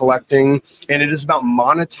card collecting, and it is about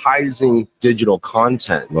monetizing digital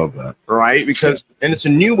content. Love that. Right, because and it's a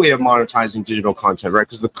new way of monetizing digital content, right?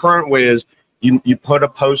 Because the current way is you put a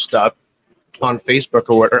post up on Facebook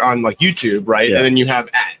or on like YouTube, right, and then you have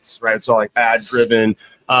ads, right? It's all like ad driven.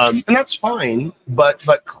 And that's fine, but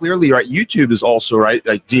clearly, right, YouTube is also right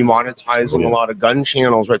like demonetizing a lot of gun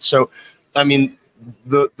channels, right? So, I mean,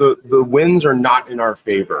 the wins are not in our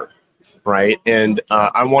favor, right? And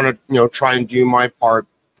I want to try and do my part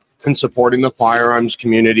in supporting the firearms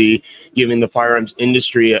community, giving the firearms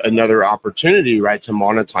industry another opportunity, right, to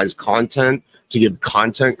monetize content, to give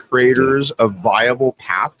content creators a viable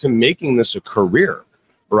path to making this a career.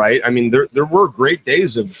 Right. I mean, there were great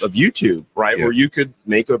days of YouTube, right, where you could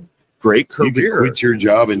make a great career. You could quit your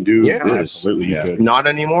job and do this. Absolutely, you could. Not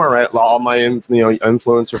anymore, right? All my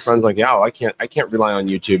influencer friends like, I can't rely on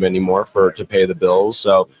YouTube anymore to pay the bills.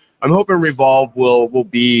 So I'm hoping Revolve will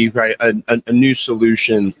be right a new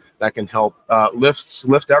solution that can help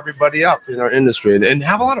lift everybody up in our industry and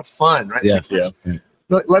have a lot of fun, right?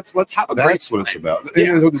 Let's have a great That's what it's about.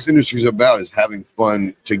 And that's what this industry is about, is having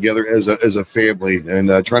fun together as a family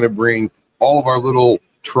and trying to bring all of our little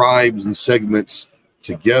tribes and segments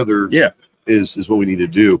together. Is what we need to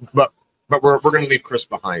do. But we're going to leave Chris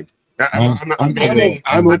behind. I'm banning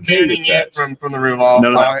it from the Revolve.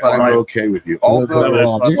 No, I'm okay with you.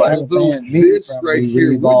 Although this right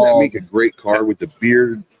here, wouldn't that make a great card with the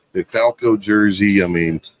beard, the Falco jersey? I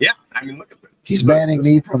mean, look at that. He's banning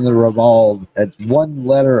me from the Revolve at one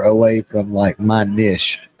letter away from like my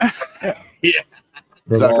niche.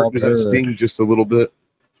 Does that sting just a little bit?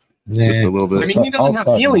 Just a little bit. I mean, he doesn't have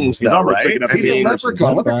feelings, though, right? He's a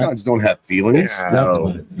leprechaun. Leprechauns don't have feelings.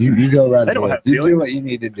 You go right They don't ahead. have You do feelings. what you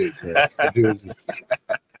need to do, Chris.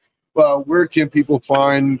 Well, where can people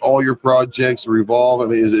find all your projects, Revolve? I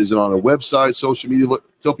mean, is it on a website, social media?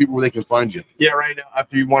 Tell people where they can find you. Yeah, right now, if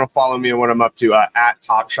you want to follow me and what I'm up to, at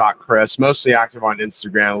Top Shot Chris, mostly active on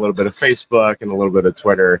Instagram, a little bit of Facebook, and a little bit of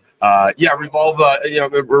Twitter. Revolve,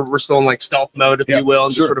 we're still in like stealth mode, if you will,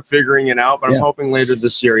 and just sort of figuring it out. But I'm hoping later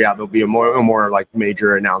this year, there'll be a more like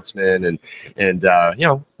major announcement and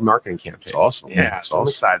marketing campaign. It's awesome. Yeah, so I'm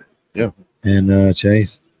excited. Yeah. And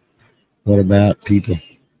Chase, what about people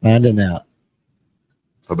finding out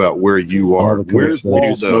about where you are? Articles, Where's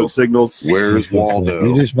Waldo? Smoke signals. Where's Waldo?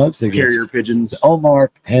 You do smoke signals. Carrier pigeons. Omar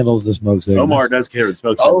handles the smoke signals. Omar does carry the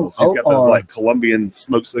smoke signals. He's got those Omar. like Colombian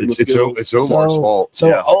smoke signal skills. It's Omar's fault.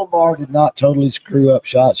 So Omar did not totally screw up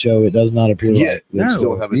SHOT Show. It does not appear Yeah, like. we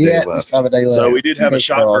still have a day Yeah, left. have a day left. So we did have a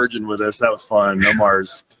shot Crossed. virgin with us. That was fun.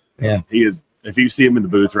 Omar's. Yeah. He is. If you see him in the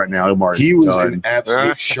booth right now, Omar. He was done. in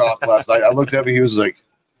absolute shock last night. I looked at him. He was like,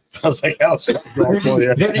 how's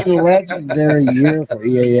Pretty legendary year for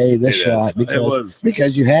EAA this shot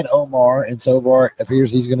because you had Omar and Sovar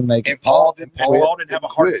appears he's going to make it. Paul didn't have a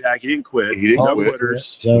heart attack. He didn't quit. He didn't no quit.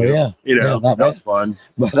 quitters. So that was fun.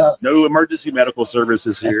 But no emergency medical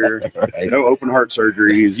services here. No open heart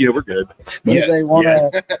surgeries. We're good. They want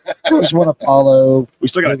to just want to follow. We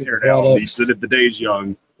still got to tear it out. He said the day's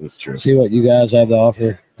young. That's true. See what you guys have to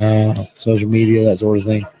offer, social media, that sort of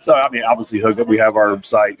thing. So, I mean, obviously, hook up. We have our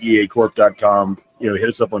site, eacorp.com. Hit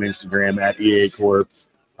us up on Instagram at eacorp.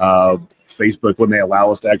 Facebook, when they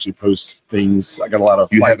allow us to actually post things. I got a lot of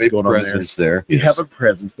fights going on there. You have a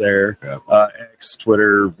presence there. Yeah. X,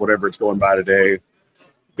 Twitter, whatever it's going by today.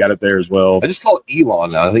 Got it there as well. I just call it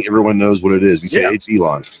Elon now. I think everyone knows what it is. We say it's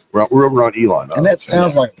Elon. We're over on Elon now. And that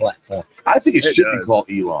sounds like a platform. I think it should be called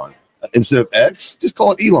Elon. Instead of X, just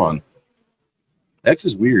call it Elon. X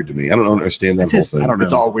is weird to me. I don't understand that whole thing. I don't know.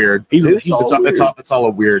 It's all weird. It's all a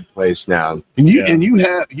weird place now. And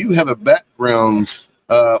you have a background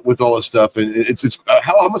with all this stuff, and it's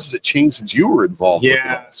how much has it changed since you were involved?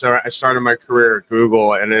 Yeah, so I started my career at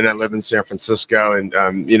Google, and then I live in San Francisco, and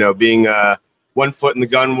being 1 foot in the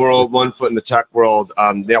gun world, 1 foot in the tech world,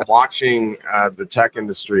 they're watching the tech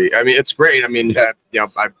industry. I mean, it's great. I mean,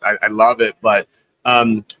 I love it, but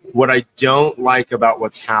what I don't like about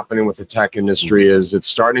what's happening with the tech industry is it's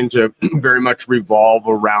starting to very much revolve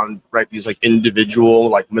around these like individual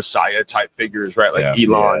like messiah type figures, right? Like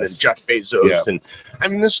Elon and Jeff Bezos, and I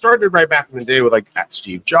mean this started right back in the day with like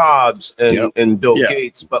Steve Jobs and Bill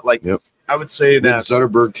Gates, but like I would say that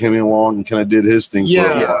Zuckerberg came along and kind of did his thing for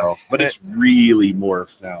a while, but it's really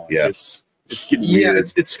morphed now. Yeah. It's getting Yeah,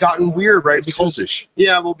 weird. it's gotten weird, right? It's Because cultish.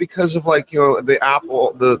 yeah, well, because of like the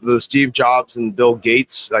Apple, the Steve Jobs and Bill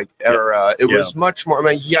Gates like era, it was much more.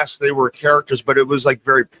 I mean, yes, they were characters, but it was like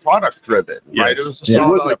very product driven, right? Yes. It was just It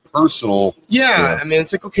all wasn't like, a personal. yeah, I mean,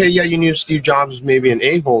 it's like okay, yeah, you knew Steve Jobs was maybe an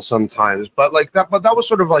a-hole sometimes, but like that, but that was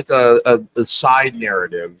sort of like a side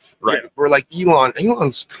narrative, right? Yeah. Where like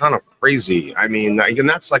Elon's kind of crazy. I mean, like, and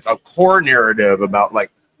that's like a core narrative about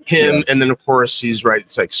like him, and then of course he's right.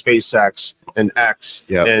 It's like SpaceX and X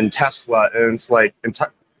and Tesla, and it's like,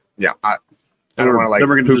 I don't want to like. Then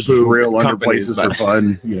we're gonna just poo-poo drill under companies, places but- for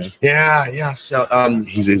fun. Yeah. So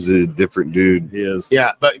He's a different dude. He is.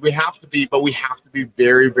 yeah, but we have to be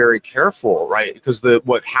very, very careful, right? Because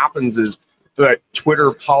what happens is that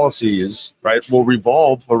Twitter policies, right, will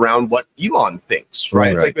revolve around what Elon thinks,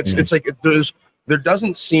 right? Right. It's like there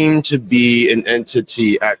doesn't seem to be an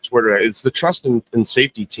entity at Twitter. It's the trust and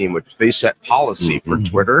safety team, which they set policy for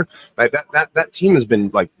Twitter. Right? That team has been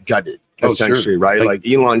like gutted, Oh, sure. essentially, right? Like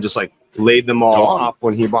Elon just like laid them all off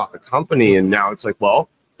when he bought the company, and now it's like, well,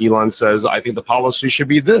 Elon says, I think the policy should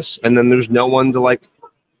be this, and then there's no one to like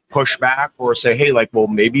push back or say, hey, like, well,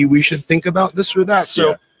 maybe we should think about this or that.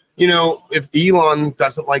 So, if Elon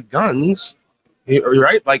doesn't like guns,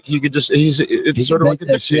 right? Like he could it's sort of like a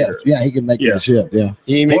dictator. Shift. Yeah, he can make that shift. Yeah,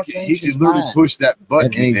 He He could literally push that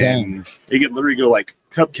button and He could literally go like,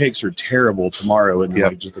 cupcakes are terrible tomorrow, and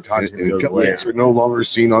like just the content goes away. cupcakes are no longer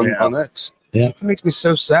seen on X. It makes me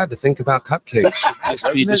so sad to think about cupcakes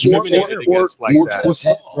just be Or- discriminated against like or that. Just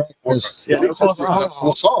had breakfast.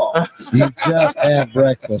 Croissant. You just had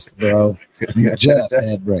breakfast, bro. You just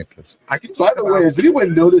had breakfast. I can By the way, has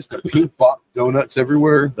anyone noticed the pink box donuts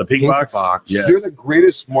everywhere? The pink box. Yes. They're the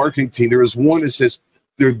greatest marketing team. There is one that says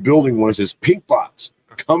they're building one that says pink box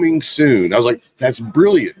coming soon. I was like, that's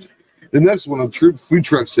brilliant. The next one, a true food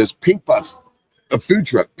truck says pink box, a food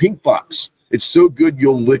truck, pink box. It's so good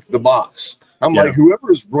you'll lick the box. I'm like,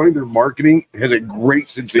 whoever is running their marketing has a great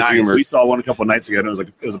sense of humor. We saw one a couple of nights ago, and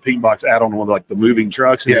it was a pink box ad on one of like the moving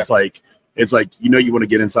trucks, and it's like you want to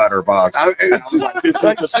get inside our box. It's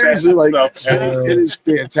like seriously, like it is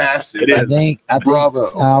fantastic. It I is. think Bravo.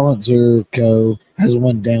 Silencer Co. has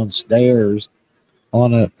one downstairs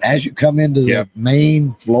as you come into the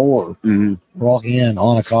main floor, walk in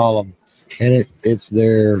on a column, and it's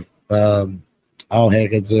their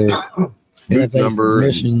it's their interface number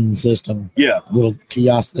transmission system. Yeah. Little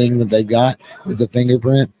kiosk thing that they've got with the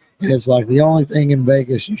fingerprint. And it's like the only thing in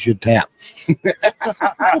Vegas you should tap.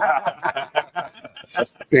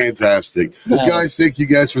 Fantastic. Well, guys, thank you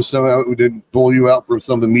guys for some. We didn't pull you out for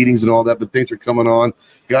some of the meetings and all that, but thanks for coming on.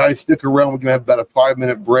 Guys, stick around. We're going to have about a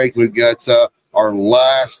 5-minute break. We've got our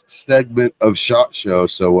last segment of SHOT Show.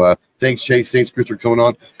 So thanks, Chase. Thanks, Chris, for coming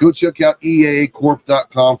on. Go check out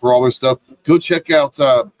EAAcorp.com for all their stuff. Go check out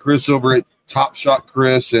Chris over at Top Shot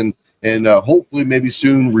Chris, and hopefully maybe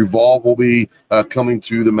soon Revolve will be coming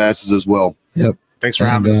to the masses as well. Yep. Thanks for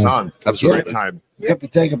having us on. Absolutely. Great time. We have to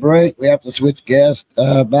take a break. We have to switch guests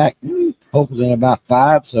back, hopefully in about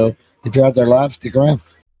 5. So if you're out there live, stick around.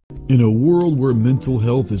 In a world where mental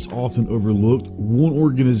health is often overlooked, one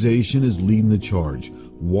organization is leading the charge.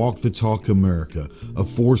 Walk the Talk America, a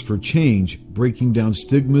force for change, breaking down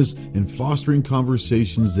stigmas and fostering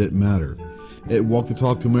conversations that matter. At Walk the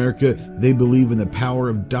Talk America, they believe in the power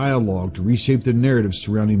of dialogue to reshape the narrative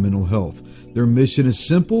surrounding mental health. Their mission is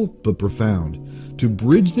simple but profound: to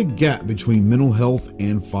bridge the gap between mental health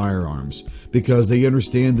and firearms, because they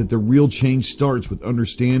understand that the real change starts with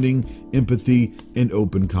understanding, empathy, and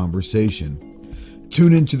open conversation.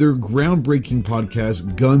 Tune into their groundbreaking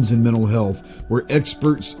podcast, Guns and Mental Health, where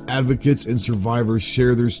experts, advocates, and survivors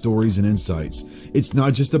share their stories and insights. It's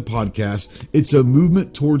not just a podcast, it's a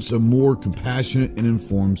movement towards a more compassionate and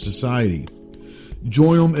informed society.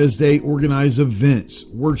 Join them as they organize events,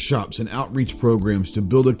 workshops, and outreach programs to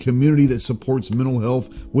build a community that supports mental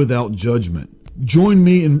health without judgment. Join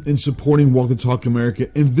me in supporting Walk the Talk America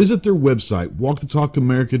and visit their website,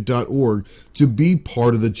 walkthetalkamerica.org, to be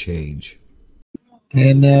part of the change.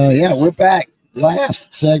 And we're back.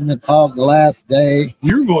 Last segment of the last day.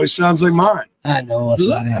 Your voice sounds like mine. I know.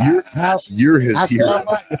 You're his I hero. sound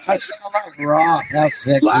like rock. How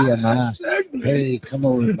sexy am I? Hey, come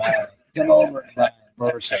over and buy. Come over and buy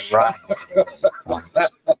Bersa, right?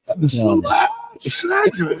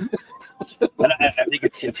 Segment. And I think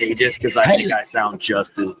it's contagious because I think I sound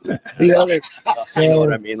just as The other, you know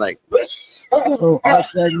what I mean? Like Oh, our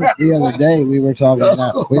segment the other day, we were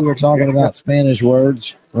talking about Spanish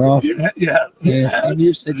words, Ralph. Yeah. And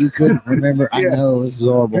you said you couldn't remember. I know this is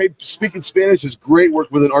horrible. Hey, speaking Spanish is great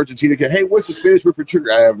work with an Argentina kid. Hey, what's the Spanish word for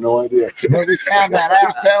trigger? I have no idea. But we found that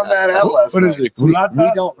out. last What night. is it? We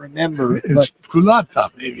Culata? don't remember, It's but culata,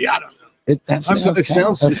 maybe. I don't know. it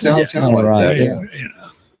sounds kind of like that. Yeah. You know,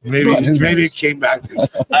 But who maybe knows? it came back to.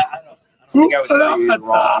 I think I was saying it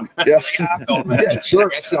wrong. Yeah, sure.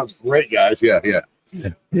 That sounds great, guys.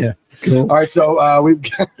 Yeah. Cool. All right, so we've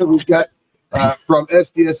got from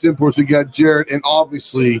SDS Imports, we got Jared, and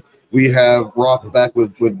obviously we have Roth back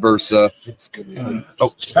with Bersa.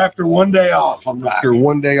 After one day off, I'm back. After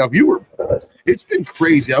one day off, it's been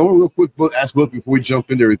crazy. I want to real quick ask both before we jump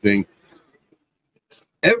into everything.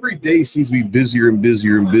 Every day seems to be busier and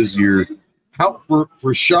busier and busier. How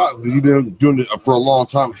for Shot, you've been doing it for a long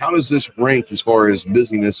time. How does this rank as far as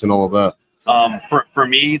busyness and all of that? For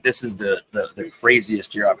me, this is the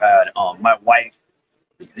craziest year I've had. My wife,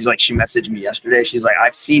 she messaged me yesterday. She's like,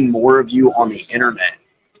 I've seen more of you on the internet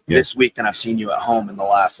this week than I've seen you at home in the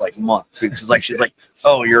last month. Because she's like,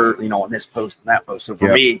 oh, you're on this post and that post. So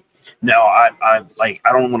for me, no, I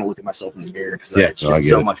don't want to look at myself in the mirror because it's just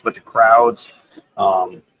so much. But the crowds,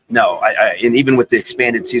 no, and even with the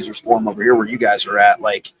expanded Caesar's Forum over here where you guys are at,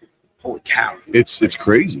 holy cow, it's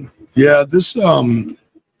crazy. Yeah, this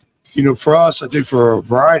for us, I think for a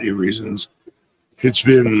variety of reasons, it's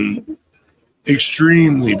been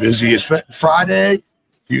extremely busy. Friday,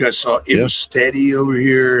 you guys saw it was steady over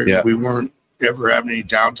here. Yeah. We weren't ever having any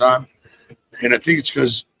downtime. And I think it's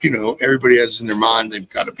because, everybody has in their mind they've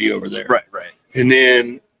got to be over there. Right. And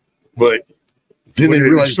then, but then they when it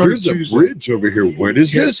realize started there's a Tuesday- bridge over here. Where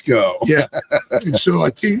does this go? Yeah. And so I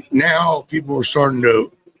think now people are starting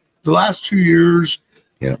to, the last 2 years,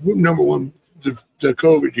 number one, the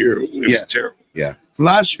COVID year was terrible. Yeah.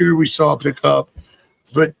 Last year we saw a pickup,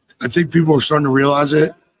 but I think people are starting to realize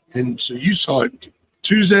it. And so you saw it.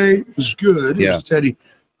 Tuesday was good. It was steady.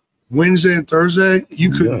 Wednesday and Thursday,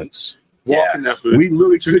 you couldn't walk in that booth. We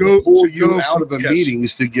literally To couldn't go- pull to you go out from- of the yes.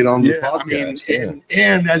 meetings to get on the podcast. I mean,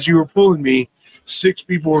 and as you were pulling me, 6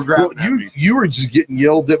 people were grabbing at me. You were just getting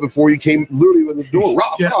yelled at before you came literally in the door.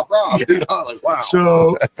 Rob. Yeah. Wow.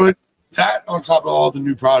 So, but that on top of all the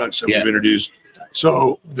new products that we've introduced,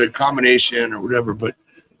 so the combination or whatever, but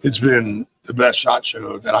it's been the best SHOT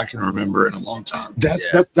Show that I can remember in a long time.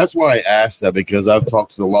 That's why I asked that, because I've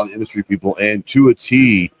talked to a lot of industry people, and to a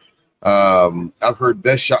T, I've heard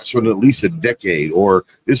best SHOT Show in at least a decade, or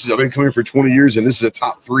I've been coming for 20 years and this is a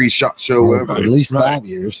top 3 SHOT Show ever. At least 5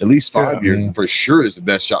 years. At least 5 years for sure is the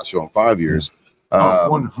best SHOT Show in 5 years.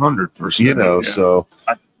 100%. So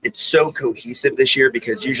it's so cohesive this year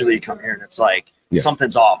because usually you come here and it's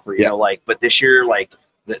something's off, or but this year,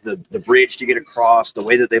 the bridge to get across, the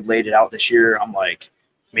way that they've laid it out this year, I'm like,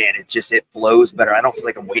 man, it flows better. I don't feel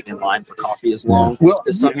like I'm waiting in line for coffee as long. Well,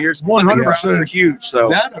 as some years 100% are huge. So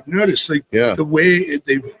that I've noticed, the way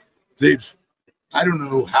they've I don't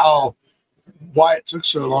know why it took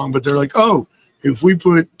so long, but they're like, oh, if we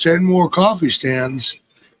put 10 more coffee stands,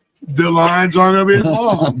 the lines aren't gonna be as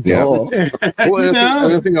long. Well, and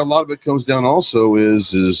I think a lot of it comes down also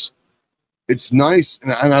is it's nice,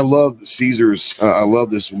 and I love Caesar's. I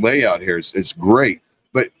love this layout here. It's great.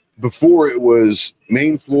 But before it was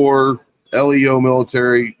main floor, LEO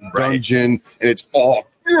military, dungeon, and it's all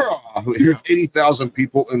here's 80,000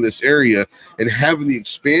 people in this area, and having the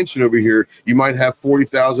expansion over here, you might have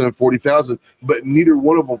 40,000 and 40,000, but neither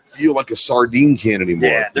one of them feel like a sardine can anymore.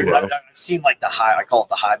 Yeah, I've seen the hive. I call it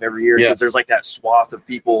the hive every year because there's that swath of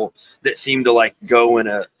people that seem to go in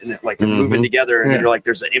a moving together, and you're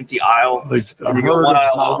there's an empty aisle, and you go one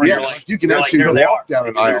aisle over. You can actually walk down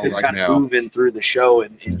an aisle right now, moving through the show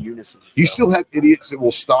in unison. You still have idiots that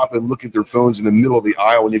will stop and look at their phones in the middle of the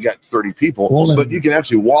aisle when you got 30 people, but you can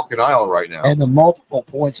actually walk an aisle right now. And the multiple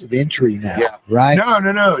points of entry now, right?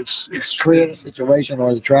 No. It's create a situation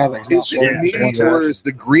where the traffic. It's whereas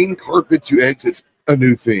the green carpet to exits a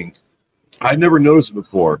new thing. I never noticed it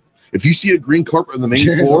before. If you see a green carpet on the main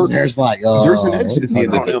floor, there's there's an exit at the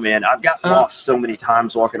end I of don't it. know, man. I've got lost so many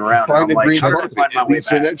times walking around. Find I'm the green trying to carpet. find my way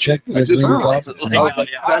back. Check the Just green carpet.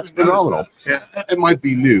 that's phenomenal. Yeah. It might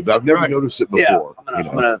be new, but I've never noticed it before. I'm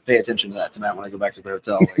gonna pay attention to that tonight when I go back to the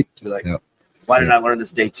hotel. Why didn't I learn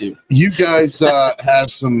this day 2? You guys have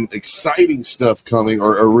some exciting stuff coming,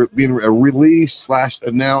 or being released /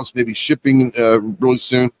 announced, maybe shipping really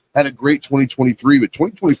soon. Had a great 2023, but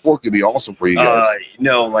 2024 could be awesome for you guys.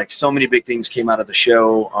 So many big things came out of the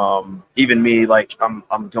show. Even me,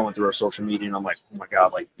 I'm going through our social media and I'm like, oh my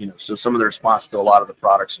God, so some of the response to a lot of the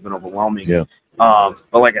products has been overwhelming. But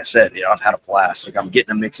like I said, I've had a blast. Like I'm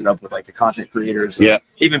getting to mix it up with like the content creators. Yeah.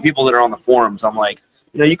 Even people that are on the forums. I'm like,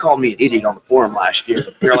 you called me an idiot on the forum last year.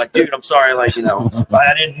 You're like, dude, I'm sorry. Like,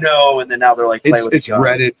 I didn't know. And then now they're like, playing with it's the guns.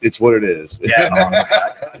 Reddit. It's what it is. Yeah.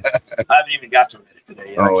 I haven't even got to Reddit today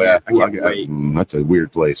yet. Oh, I can't wait. That's a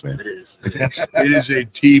weird place, man. It is. It is a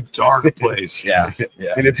deep, dark place. Yeah.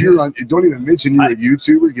 And if you're on, don't even mention you're a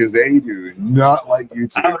YouTuber because they do not like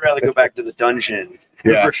YouTube. I would rather go back to the dungeon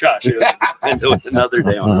Yeah. for SHOT Show than do it another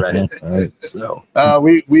day on Reddit. Right. So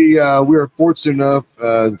we are fortunate enough.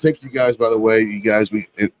 Thank you guys, by the way. You guys,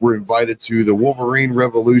 we're invited to the Wolverine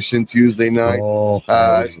Revolution Tuesday night. Oh,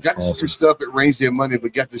 Got to awesome. shoot stuff at Range Day Monday,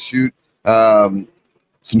 but got to shoot some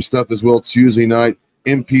stuff as well Tuesday night.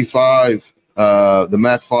 MP5, the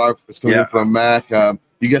Mac 5. It's coming in from Mac.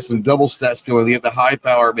 You got some double stats going. You got the high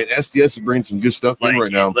power. Man, SDS is bringing some good stuff in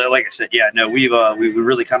right now. Like I said, we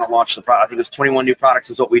really kind of launched the product. I think it was 21 new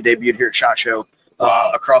products is what we debuted here at SHOT Show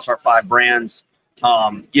across our 5 brands. The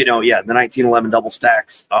 1911 double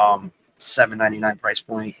stacks, $7.99 price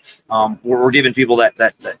point. We're giving people that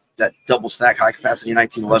double stack high capacity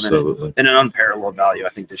 1911 and an unparalleled value, I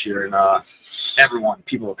think, this year. And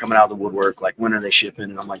people are coming out of the woodwork. Like, when are they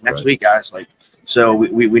shipping? And I'm like, next week, guys. Like. So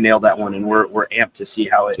we nailed that one, and we're amped to see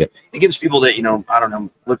how it gives people that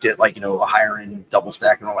looked at a higher end double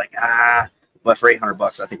stack and they're like, but for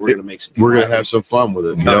 $800, I think we're gonna make some. We're gonna have some fun with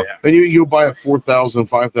it. Yeah. And you'll buy a $4,000,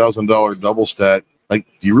 $5,000 double stack. Like,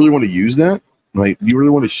 do you really want to use that? Like, do you really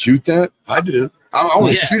want to shoot that? I do. I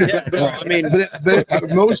want to shoot it. I mean, but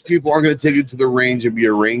most people are going to take it to the range and be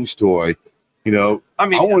a range toy. I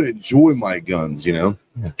want to enjoy my guns. I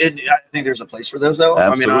think there's a place for those, though.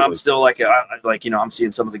 Absolutely. I mean, I'm still I'm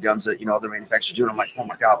seeing some of the guns that other manufacturers do, and I'm like, oh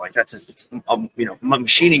my god, like it's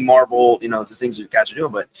machining marvel, the things that guys are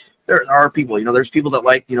doing. But there are people, there's people that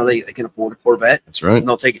they can afford a Corvette. That's right. And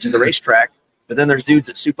they'll take it to the racetrack. But then there's dudes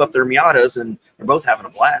that soup up their Miatas, and they're both having a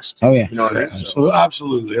blast. Oh yeah, you know what I mean? So,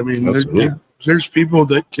 Absolutely. I mean, there's people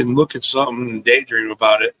that can look at something and daydream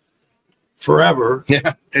about it forever.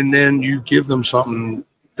 Yeah. And then you give them something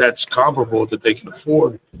that's comparable that they can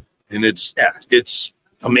afford, and it's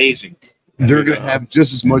amazing. They're going to have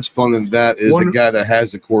just as much fun in that as the guy that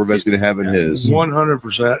has the Corvette's going to have in his.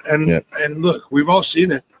 100%. And look, we've all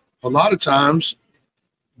seen it. A lot of times,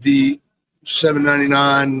 the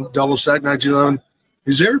 $7.99 double stack 1911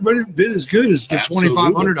 is every bit as good as the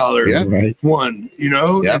 $2,500 one.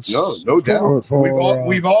 No doubt.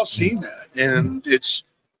 We've all seen that, and it's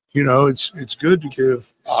good to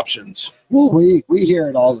give options. Well, we hear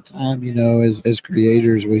it all the time. As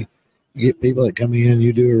creators, we get people that come in,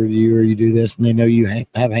 you do a review or you do this, and they know you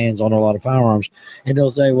have hands on a lot of firearms, and they'll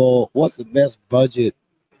say, "Well, what's the best budget,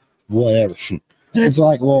 whatever." And it's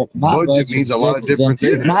like, well, my budget means a lot of different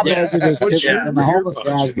things. My budget is different than the homeless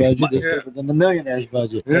guy's budget. Is different than the millionaire's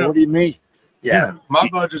budget. Yeah. What do you mean? Yeah, my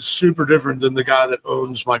budget's super different than the guy that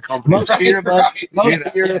owns my company. Most of your budget, most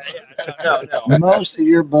of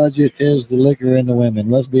your budget is the liquor and the women.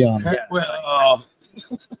 Let's be honest. Well,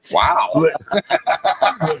 wow.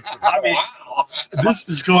 I mean, this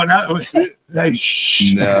is going out. Hey,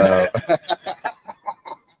 shh. No.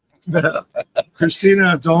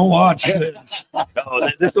 Christina, don't watch this. Oh,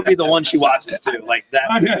 this will be the one she watches too. Like that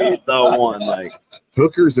would be the one. Like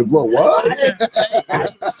hookers and blow. What? I didn't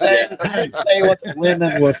say what the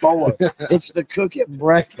women were for. It's the cooking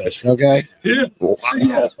breakfast, okay? Yeah. Wow.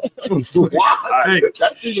 Hey,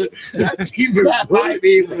 that's even that might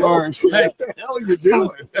be worse. Hey, what the hell are you doing?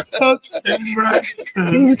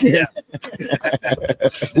 Yeah.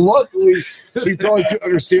 Luckily, she probably couldn't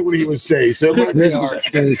understand what he was saying. So This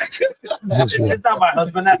is It's not my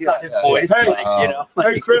husband. That's not his voice.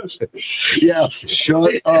 Hey, Chris. Yeah,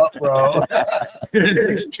 shut up, bro.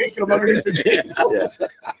 He's kicking him underneath the table. Yeah.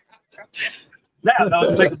 Now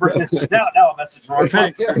it's like now a message wrong.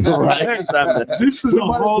 Right. This is a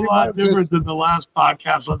whole lot different than the last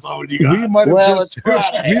podcast I saw with you guys. We might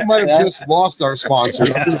have just lost our sponsor.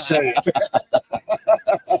 I'm going to say it.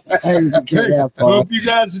 Hope you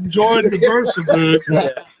guys enjoyed the Bersa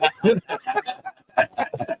booth.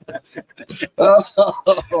 Oh,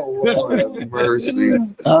 Lord have mercy.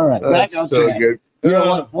 all right. That's Back on so track. good. You know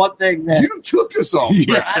what? One thing that You took us off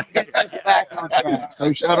track. back on track.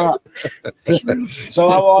 So shut up. So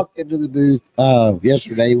I walked into the booth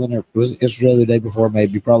yesterday. Was it yesterday or the day before?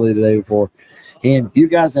 Maybe probably the day before. And you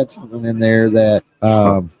guys had something in there that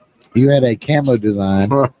you had a camo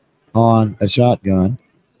design on a shotgun.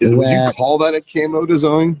 Would you call that a camo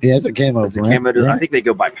design? Yeah, it's a camo. It's a camo design. I think they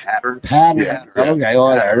go by pattern. Pattern. Yeah. Okay,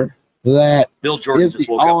 whatever. That Bill Jordan is the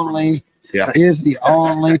only is the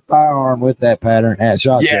only firearm with that pattern at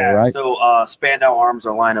SHOT Show, right? So Spandau Arms are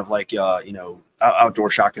a line of like outdoor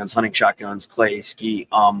shotguns, hunting shotguns, clay, ski.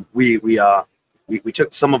 We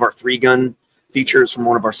took some of our 3-gun features from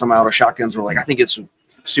one of our semi-auto shotguns. We're like, I think it's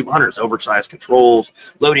Super Hunters, oversized controls,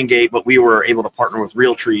 loading gate, but we were able to partner with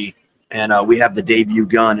Realtree, and we have the debut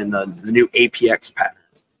gun in the new APX pattern.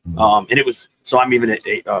 And it was, so I'm even at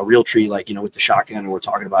Realtree, like, with the shotgun, and we're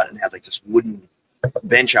talking about it, and it had like this wooden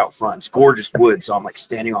bench out front. It's gorgeous wood. So I'm like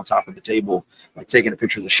standing on top of the table, like taking a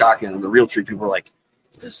picture of the shotgun, and the Realtree people are like,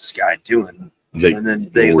 what is this guy doing? And then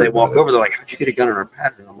they walk over, they're like, how'd you get a gun in our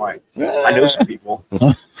pattern? I'm like, I know some people.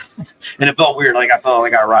 And it felt weird. Like I felt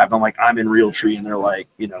like I arrived. I'm like, I'm in Realtree, and they're like,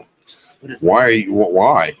 what is Why?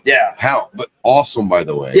 Why? Yeah. How? But awesome, by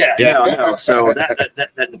the way. Yeah. No. So that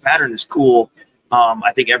the pattern is cool.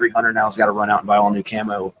 I think every hunter now has got to run out and buy all new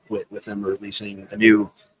camo with them releasing a new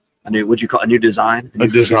what'd you call it? A new design? A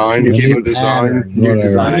design, new camo design. New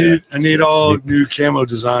design. I need all new camo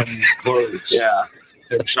design clothes. Yeah.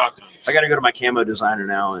 And shotguns. I got to go to my camo designer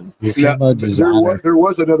now and Camo designer. There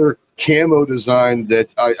was another camo design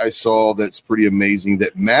that I saw that's pretty amazing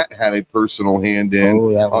that Matt had a personal hand in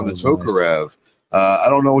on the Tokarev. I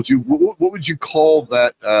don't know what would you call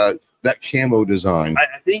that camo design? I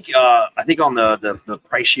think on the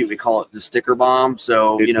price sheet we call it the sticker bomb.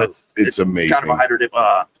 So it's amazing. Kind of a hydro-dip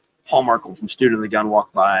hallmark from Student of the Gun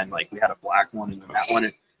walked by, and like we had a black one and then that one.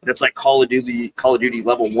 And it's like Call of Duty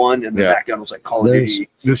level 1, and that gun was like Call of Duty,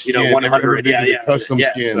 the skin, 100. The custom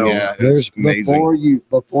skin. So It's amazing.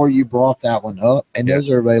 Before you brought that one up, and those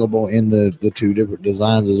are available in the 2 different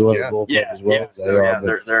designs as well.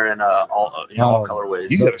 They're in all colorways.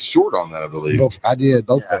 You got a short on that, I believe. I did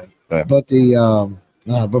both of them. Yeah.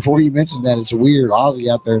 But before you mentioned that, it's a weird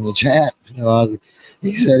Ozzy out there in the chat. Ozzy,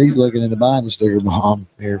 he said he's looking into buying the sticker bomb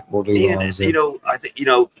here for too long. I think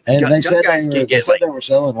and they said they were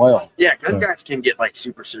selling well. Yeah, gun guys can get like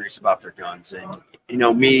super serious about their guns, and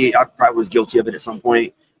me, I probably was guilty of it at some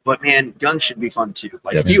point. But man, guns should be fun too.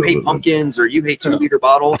 Like if you hate pumpkins or you hate 2-liter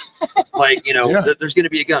bottles, like there's going to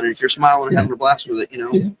be a gun, and if you're smiling and having a blast with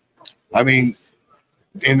it, I mean.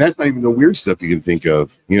 And that's not even the weird stuff you can think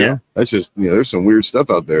of, That's just, there's some weird stuff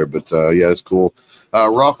out there, but it's cool.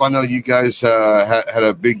 Rolf, I know you guys had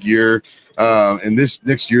a big year, and this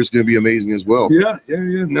next year is going to be amazing as well. Yeah.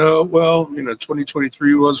 No, well,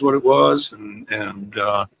 2023 was what it was, and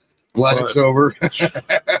glad it's over.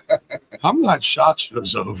 I'm not SHOT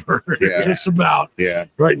Show's over. Yeah. Just about. Yeah.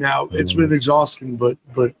 Right now, it's been exhausting, but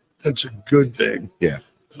that's a good thing. Yeah.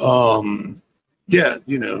 Yeah,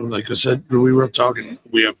 like I said, we were talking,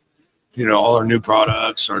 we have, all our new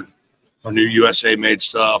products, our new USA made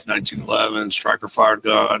stuff, 1911, striker fire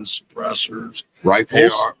guns, suppressors,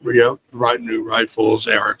 rifles, new rifles,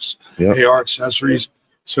 AR accessories.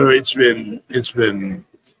 So it's been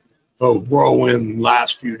a whirlwind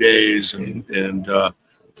last few days, but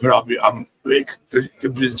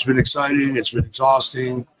it's been exciting, it's been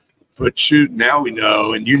exhausting, but shoot, now we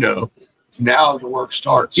know, and now the work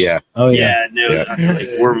starts. Yeah. Oh yeah.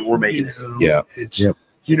 We're making it. Yeah. It's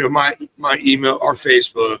my email, our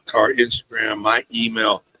Facebook, our Instagram, my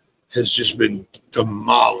email has just been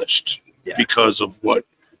demolished because of what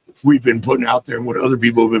we've been putting out there and what other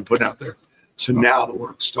people have been putting out there. So now the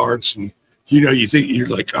work starts, and you think you're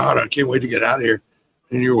like, God, I can't wait to get out of here.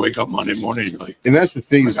 And you wake up Monday morning, and you're like, and that's the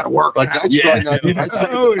thing. I gotta work. Like I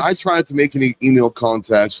try not to make any email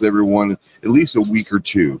contacts with everyone at least a week or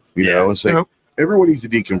two. And say everyone needs to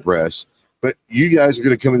decompress. But you guys are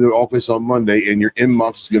going to come into the office on Monday, and your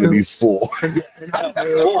inbox is going to be full. No,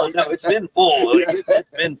 it's been full. It's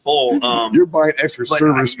been full. You're buying extra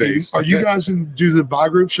server space. Are you guys in do the buy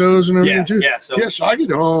group shows and everything too? Yeah. So I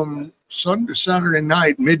get home Saturday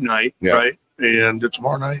night, midnight, right, and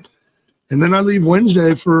tomorrow night. And then I leave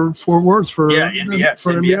Wednesday for Fort Worth for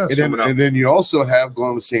NBS. And then you also have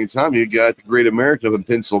going at the same time. You got the Great American up in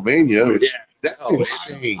Pennsylvania. That's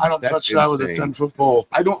insane. I don't touch that with a 10-foot pole.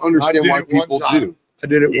 I don't understand why people do. I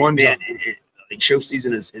did it one time. Show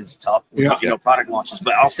season is tough. Product launches.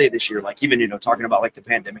 But I'll say this year, like even talking about like the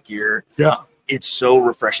pandemic year. Yeah. It's so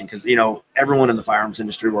refreshing because everyone in the firearms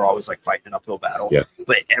industry, we're always like fighting an uphill battle. Yeah.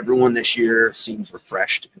 But everyone this year seems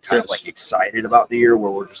refreshed and kind of like excited about the year,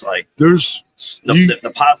 where we're just like there's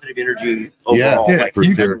the positive energy overall. Yeah, for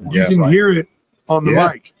sure. You can hear it on the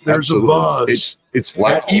mic. There's a buzz. It's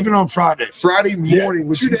loud. Even on Friday morning,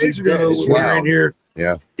 which 2 days ago, we were in here.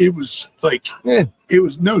 Yeah. It was like it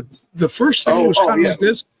was the first thing was kind of like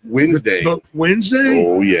this Wednesday. But Wednesday,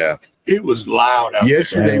 oh yeah, it was loud out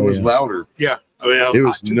Yesterday was louder. Yeah. I mean, It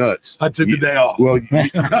was nuts. I took the day off. Well,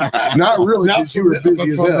 not really, Not because you from were the- busy but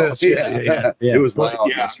as from hell. this, yeah. It was But loud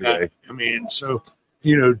yeah, yesterday. I mean, so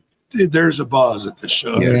there's a buzz at this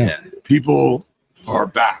show. Yeah. People are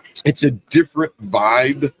back. It's a different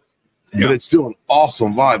vibe, Yeah. but it's still an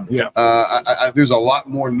awesome vibe. Yeah. There's a lot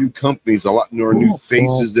more new companies, a lot more new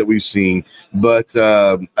faces that we've seen, but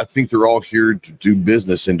I think they're all here to do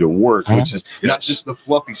business and to work, which is not just the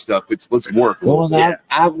fluffy stuff. It's let's work. Well, and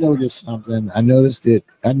I've noticed something. I noticed it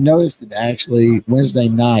actually Wednesday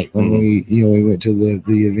night when we went to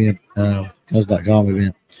the event, Cuz.com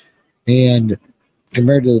event, and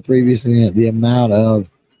compared to the previous event, the amount of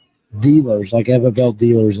dealers, like FFL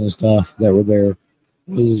dealers and stuff that were there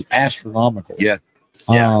was astronomical. Yeah.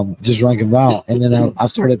 Just rank and file. And then I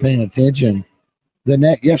started paying attention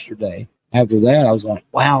yesterday. After that, I was like,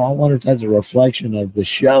 wow, I wonder if that's a reflection of the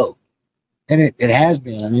show. And it has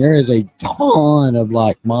been. I mean, there is a ton of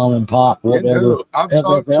like mom and pop, whatever. I've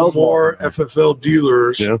talked to FFLs more FFL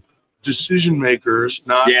dealers, Yeah. decision makers,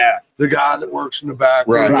 not the guy that works in the back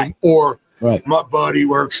room, Right. or Right. my buddy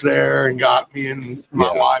works there and got me and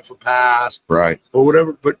my wife a pass, Right. or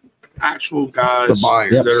whatever. But actual guys The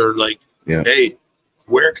buyers. that are like, Yeah. hey,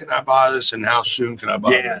 where can I buy this and how soon can I buy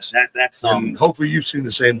this? That's And hopefully you've seen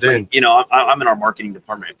the same thing. I'm in our marketing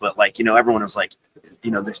department, but like everyone was like,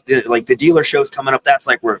 the dealer shows coming up. That's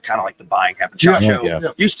like where kind of like the buying happens. Shot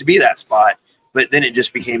show used to be that spot, but then it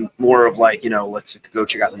just became more of like let's go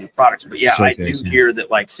check out the new products. But yeah, I do hear that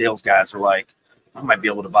like sales guys are like, I might be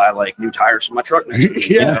able to buy like new tires for my truck next week.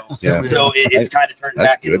 Yeah. So it's kind of turned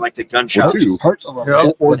back into like the gun shop. Hurts a little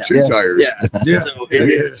bit. Or two tires. Yeah. So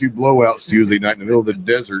We had 2 blowouts Tuesday night in the middle of the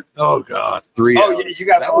desert. Oh God. 3 Oh, hours. you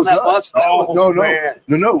got that on was that us. bus? That was, Oh,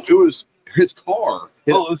 no. It was his car.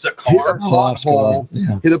 it was a Hit a car. pothole.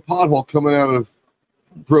 Yeah. Hit a pothole coming out of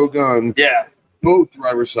Pro Gun. Yeah. Both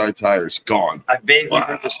driver's side tires gone. I vaguely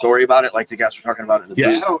heard the story about it, like the guys were talking about it in the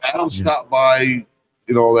Yeah, booth. Adam stopped by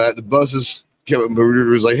and all that. The buses kept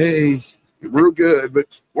was like, hey, we're good, but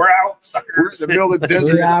We're out, suckers. we're in the middle of the 3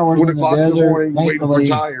 desert at hours 1 in the o'clock in the desert, morning waiting for thankfully.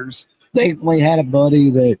 tires. Thankfully, had a buddy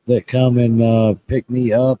that come and picked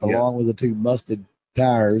me up Yeah. along with the 2 busted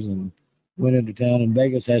tires and went into town. And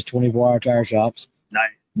Vegas has 24-hour tire shops. Nice.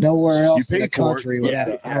 Nowhere else in the paid for it. country would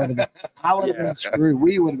have. I would have Yeah. been screwed.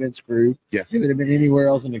 We would have been screwed. Yeah. If it had been anywhere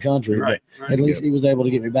else in the country. Right. But at least he was able to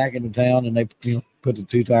get me back into town, and they put the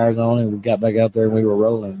 2 tires on, and we got back out there and we were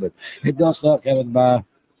rolling. But it does suck having to buy.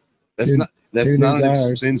 That's Two- not That's 2 new not an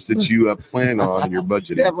tires. expense that you plan on in your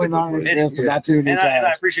budget. Definitely not an expense to buy 2 new And I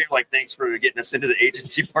tires. appreciate thanks for getting us into the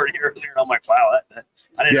agency party earlier. And I'm like, wow,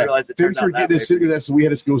 I didn't realize it turned Thanks for out that getting way. us into that, so we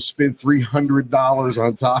had to go spend $300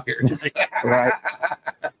 on tires. Right.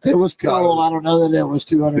 It was cool. I don't know that it was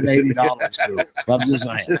 $280 cool. I'm just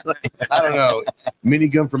saying. I don't know.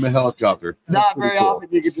 Minigun from a helicopter. Not Pretty very cool. often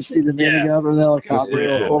you get to see the minigun or the helicopter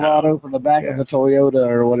Yeah. pull out open the back of the Toyota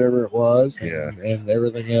or whatever it was. And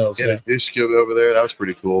everything else. Yeah, a disc over there. That was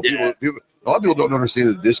pretty cool. Yeah. A lot of people don't understand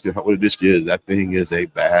the disc, what a disc is. That thing is a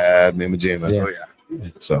bad mamma jamma. Yeah. Oh, yeah.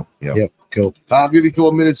 So, yeah. Yep. Cool. I'll give you a couple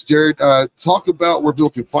of minutes, Jared. Talk about where people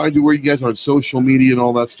can find you, where you guys are on social media and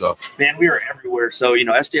all that stuff. Man, we are everywhere. So,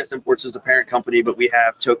 SDS Imports is the parent company, but we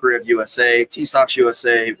have Tokarev USA, T-Sox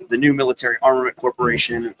USA, the new Military Armament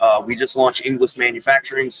Corporation. We just launched Inglis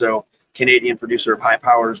Manufacturing, so Canadian producer of high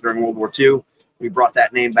powers during World War II. We brought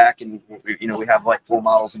that name back, and we have like 4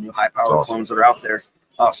 models of new high power Awesome. clones that are out there.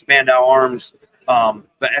 Spandau Arms,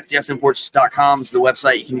 but SDSimports.com is the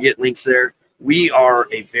website. You can get links there. We are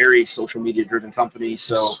a very social media driven company,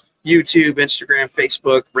 so YouTube, Instagram,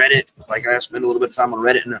 Facebook, Reddit. Like I spend a little bit of time on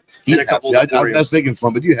Reddit and a couple of I was making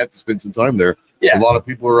fun, but you have to spend some time there. Yeah. A lot of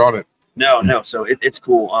people are on it. No. So it's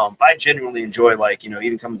cool. I genuinely enjoy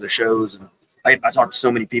even coming to the shows, and I talk to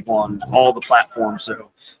so many people on all the platforms.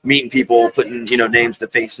 So meeting people, putting names to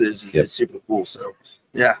faces is super cool. So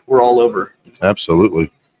yeah, we're all over.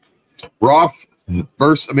 Absolutely. Roth,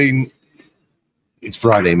 first, it's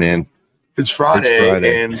Friday, man. It's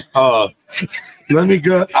Friday. And let me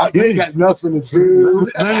go. You ain't got nothing to do.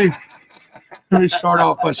 Let me start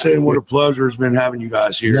off by saying what a pleasure it's been having you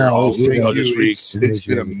guys here all Thank you. this week. It's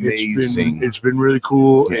been amazing. It's been really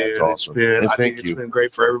cool. Yeah, and it's awesome. And And I think thank you. it's been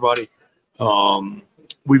great for everybody.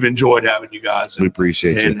 We've enjoyed having you guys We and,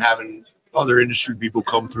 appreciate and it. having other industry people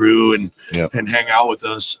come through and hang out with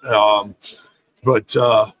us. But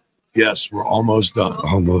yes, we're almost done.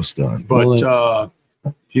 Almost done. But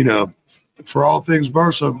for all things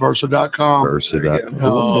Bersa, Bersa.com.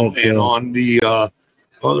 Bersa.com. And on the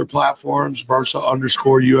other platforms,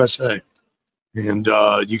 Bersa_USA. And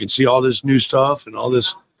you can see all this new stuff and all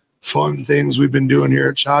this fun things we've been doing here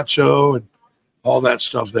at SHOT Show and all that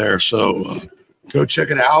stuff there. So go check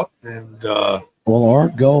it out. And Well, our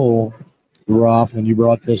goal, Rob, when you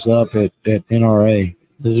brought this up at NRA,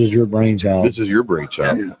 this is your brainchild. This is your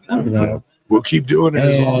brainchild. You know, we'll keep doing it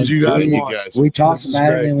as long as you guys And want. we talked This is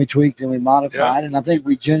about it great. and we tweaked and we modified, and I think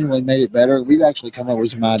we genuinely made it better. We've actually come up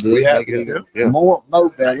with some ideas. We have, to make it yeah. more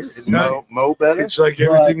better. Mo better. It's like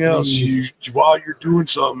everything But, else. You while you're doing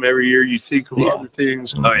something every year, you think of other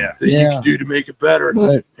things that you can do to make it better.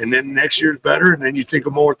 But, and then next year's better, and then you think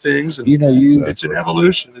of more things. And you know, it's an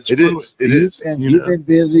evolution. It's It fluid. is. It is. And you've been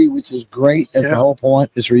busy, which is great. That's the whole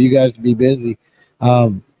point, is for you guys to be busy.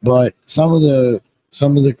 But some of the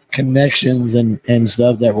connections and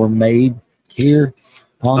stuff that were made here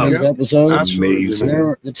on these episodes, Absolutely.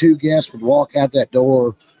 the two guests would walk out that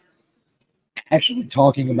door actually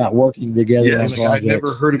talking about working together. Yes, on I'd never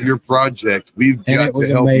projects. heard of your project. We've And got it was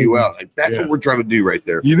to help you amazing. out. Like, that's what we're trying to do right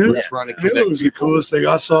there. You know, we're trying to you know, connect it was the people. coolest thing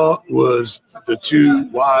I saw was the two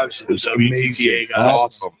wives of the It's WTTA amazing. guys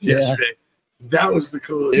Awesome. yesterday. That was the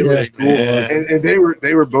coolest It thing. was cool, man. and they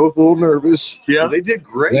were both a little nervous. Yeah. They did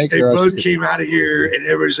great. They both came out of here, and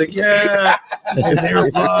everybody's like, "Yeah," and they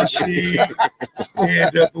were blushing.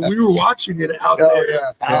 And but we were watching it out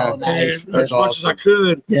there, Oh, nice. and as much as I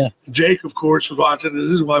could. Yeah. Jake, of course, was watching.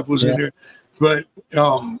 His wife was in there, but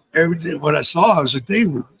everything what I saw, I was like, they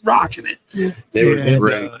were rocking it. They were And,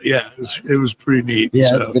 great. it was pretty neat. Yeah,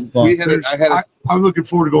 So, it's been fun. We had a- I had a- I'm looking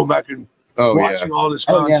forward to going back and watching all this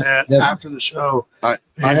Oh, yeah, content definitely. after the show. I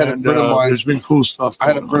had a And, friend of mine. There's been cool stuff. I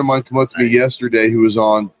had a going friend of mine come up to me yesterday who was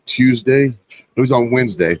on Tuesday. It was on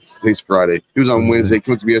Wednesday. Today's Friday. He was on Wednesday.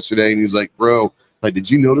 Came up to me yesterday and he was like, "Bro, like, did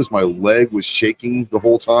you notice my leg was shaking the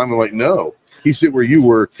whole time?" I'm like, "No." He said, "Where you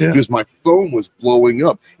were," because my phone was blowing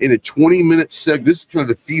up. In a 20-minute segment, this is kind of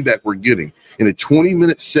the feedback we're getting. In a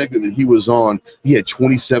 20-minute segment that he was on, he had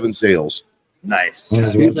 27 sales. Nice.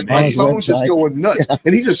 He's like, my phone's just going nuts.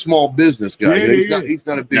 And he's a small business guy. Yeah, You know, yeah, he's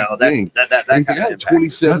not a big No, that thing. that And he's like, kind I of had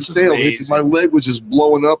 27 That's sales. He said, my leg was just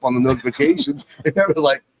blowing up on the notifications. And I was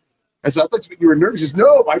like, I said, I thought you were nervous. He says,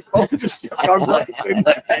 no, my phone just kept on buzzing.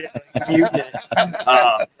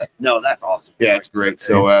 No, that's awesome. Yeah, it's great.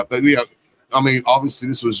 So, but yeah, I mean, obviously,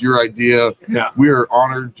 this was your idea. Yeah. We are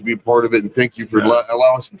honored to be part of it, and thank you for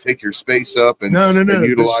allowing us to take your space up and, No. and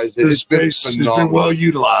utilize it. This It's been space has been phenomenal. well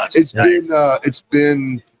utilized. It's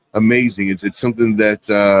been amazing. It's something that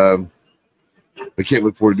I can't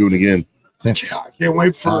look forward to doing again. I can't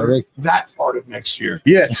wait for that part of next year.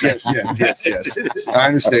 Yes. I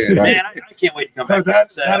understand. Man, I can't wait to come back to that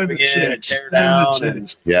set up and the again, and chicks. tear That and down, the and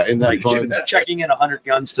chicks. Yeah, and that like fun. checking in 100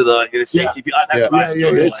 guns to the safety. Yeah.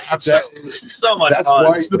 It's so much That's fun.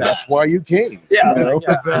 why. That's why you came. Yeah, You know?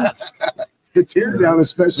 yeah. The tear down,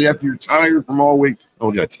 especially after you're tired from all week. Oh,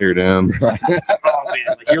 we got to tear down. Oh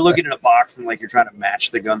man, like you're looking at a box and like you're trying to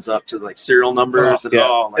match the guns up to like serial numbers. And,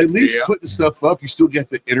 At least putting stuff up, you still get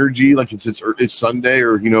the energy. Like it's Sunday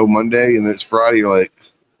or Monday, and then it's Friday. You're like,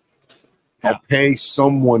 I'll pay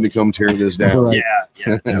someone to come tear this down. Right.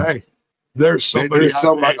 Yeah. Hey, there's somebody. There's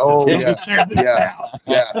somebody. Oh that's yeah, gonna tear this down.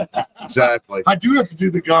 yeah, exactly. I do have to do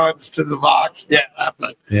the guns to the box. Yeah.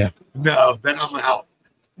 But Yeah. no, then I'm out.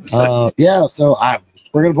 So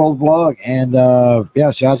we're gonna pull the plug and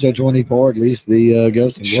Shot Show 24, at least the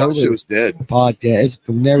Ghost and Shot Glover Show's dead. podcast. It's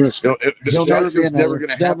never There'll never Shot be Show's never another- going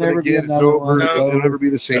to there'll happen never be again. It's another over. one. It's It'll over. never be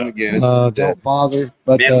the same again. It's dead. Don't bother.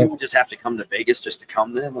 But Man, people just have to come to Vegas just to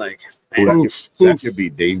come then. Like, Ooh, man, that could be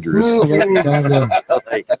dangerous.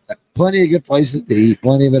 plenty of good places to eat,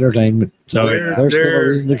 plenty of entertainment. So there's still a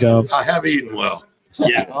reason to come. I have eaten well.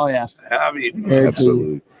 yeah. Oh yeah, I have eaten well. Very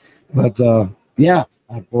Absolutely. But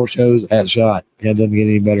I have 4 shows at Shot. It doesn't get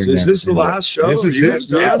any better So than is that. this the last show? This is You it. guys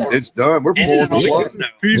done? It's done. We're This pulling is the plug. awesome.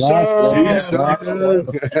 Peace Last out. show.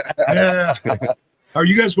 Yeah. Are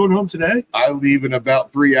you guys going home today? I leave in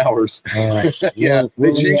about 3 hours. Yeah,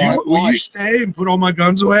 they changed my Will you flight. stay and put all my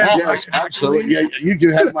guns away? Yeah, absolutely. Yeah, you can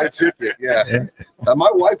have my ticket. Yeah. My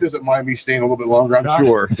wife doesn't mind me staying a little bit longer, I'm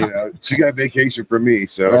sure. She got a vacation for me.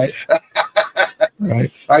 So, Right.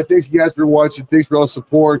 Right. All right. Thanks, you guys, for watching. Thanks for all the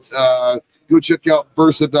support. Go check out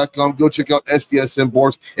Bersa.com. Go check out SDS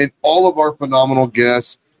Imports and all of our phenomenal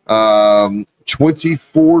guests.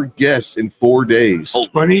 24 guests in 4 days.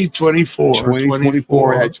 2024.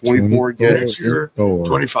 2024 had 24 guests. Next year,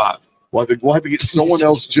 25. We'll have to get someone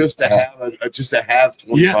else just to have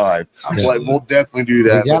 25. Like, we'll definitely do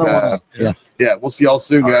that. We gotta But, wanna- yeah, we'll see y'all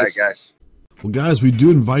soon, All right, guys. guys. Well, guys, we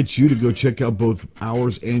do invite you to go check out both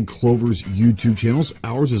ours and Clover's YouTube channels.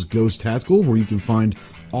 Ours is Ghost Tactical, where you can find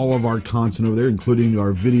all of our content over there, including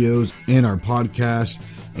our videos and our podcasts.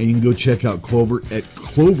 And you can go check out Clover at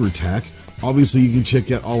Clover Tac. Obviously, you can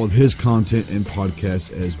check out all of his content and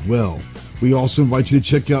podcasts as well. We also invite you to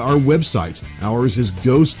check out our websites. Ours is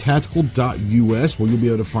ghosttactical.us, where you'll be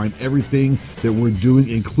able to find everything that we're doing,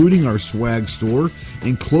 including our swag store.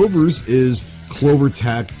 And Clover's is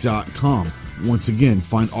clovertac.com. Once again,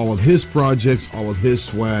 find all of his projects, all of his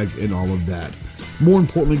swag, and all of that. More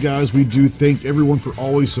importantly, guys, we do thank everyone for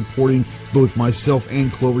always supporting both myself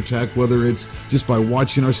and CloverTac, whether it's just by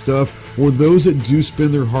watching our stuff or those that do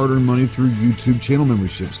spend their hard-earned money through YouTube channel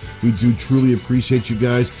memberships. We do truly appreciate you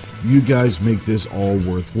guys. You guys make this all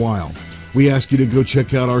worthwhile. We ask you to go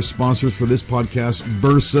check out our sponsors for this podcast,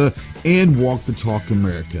 Bersa and Walk the Talk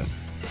America.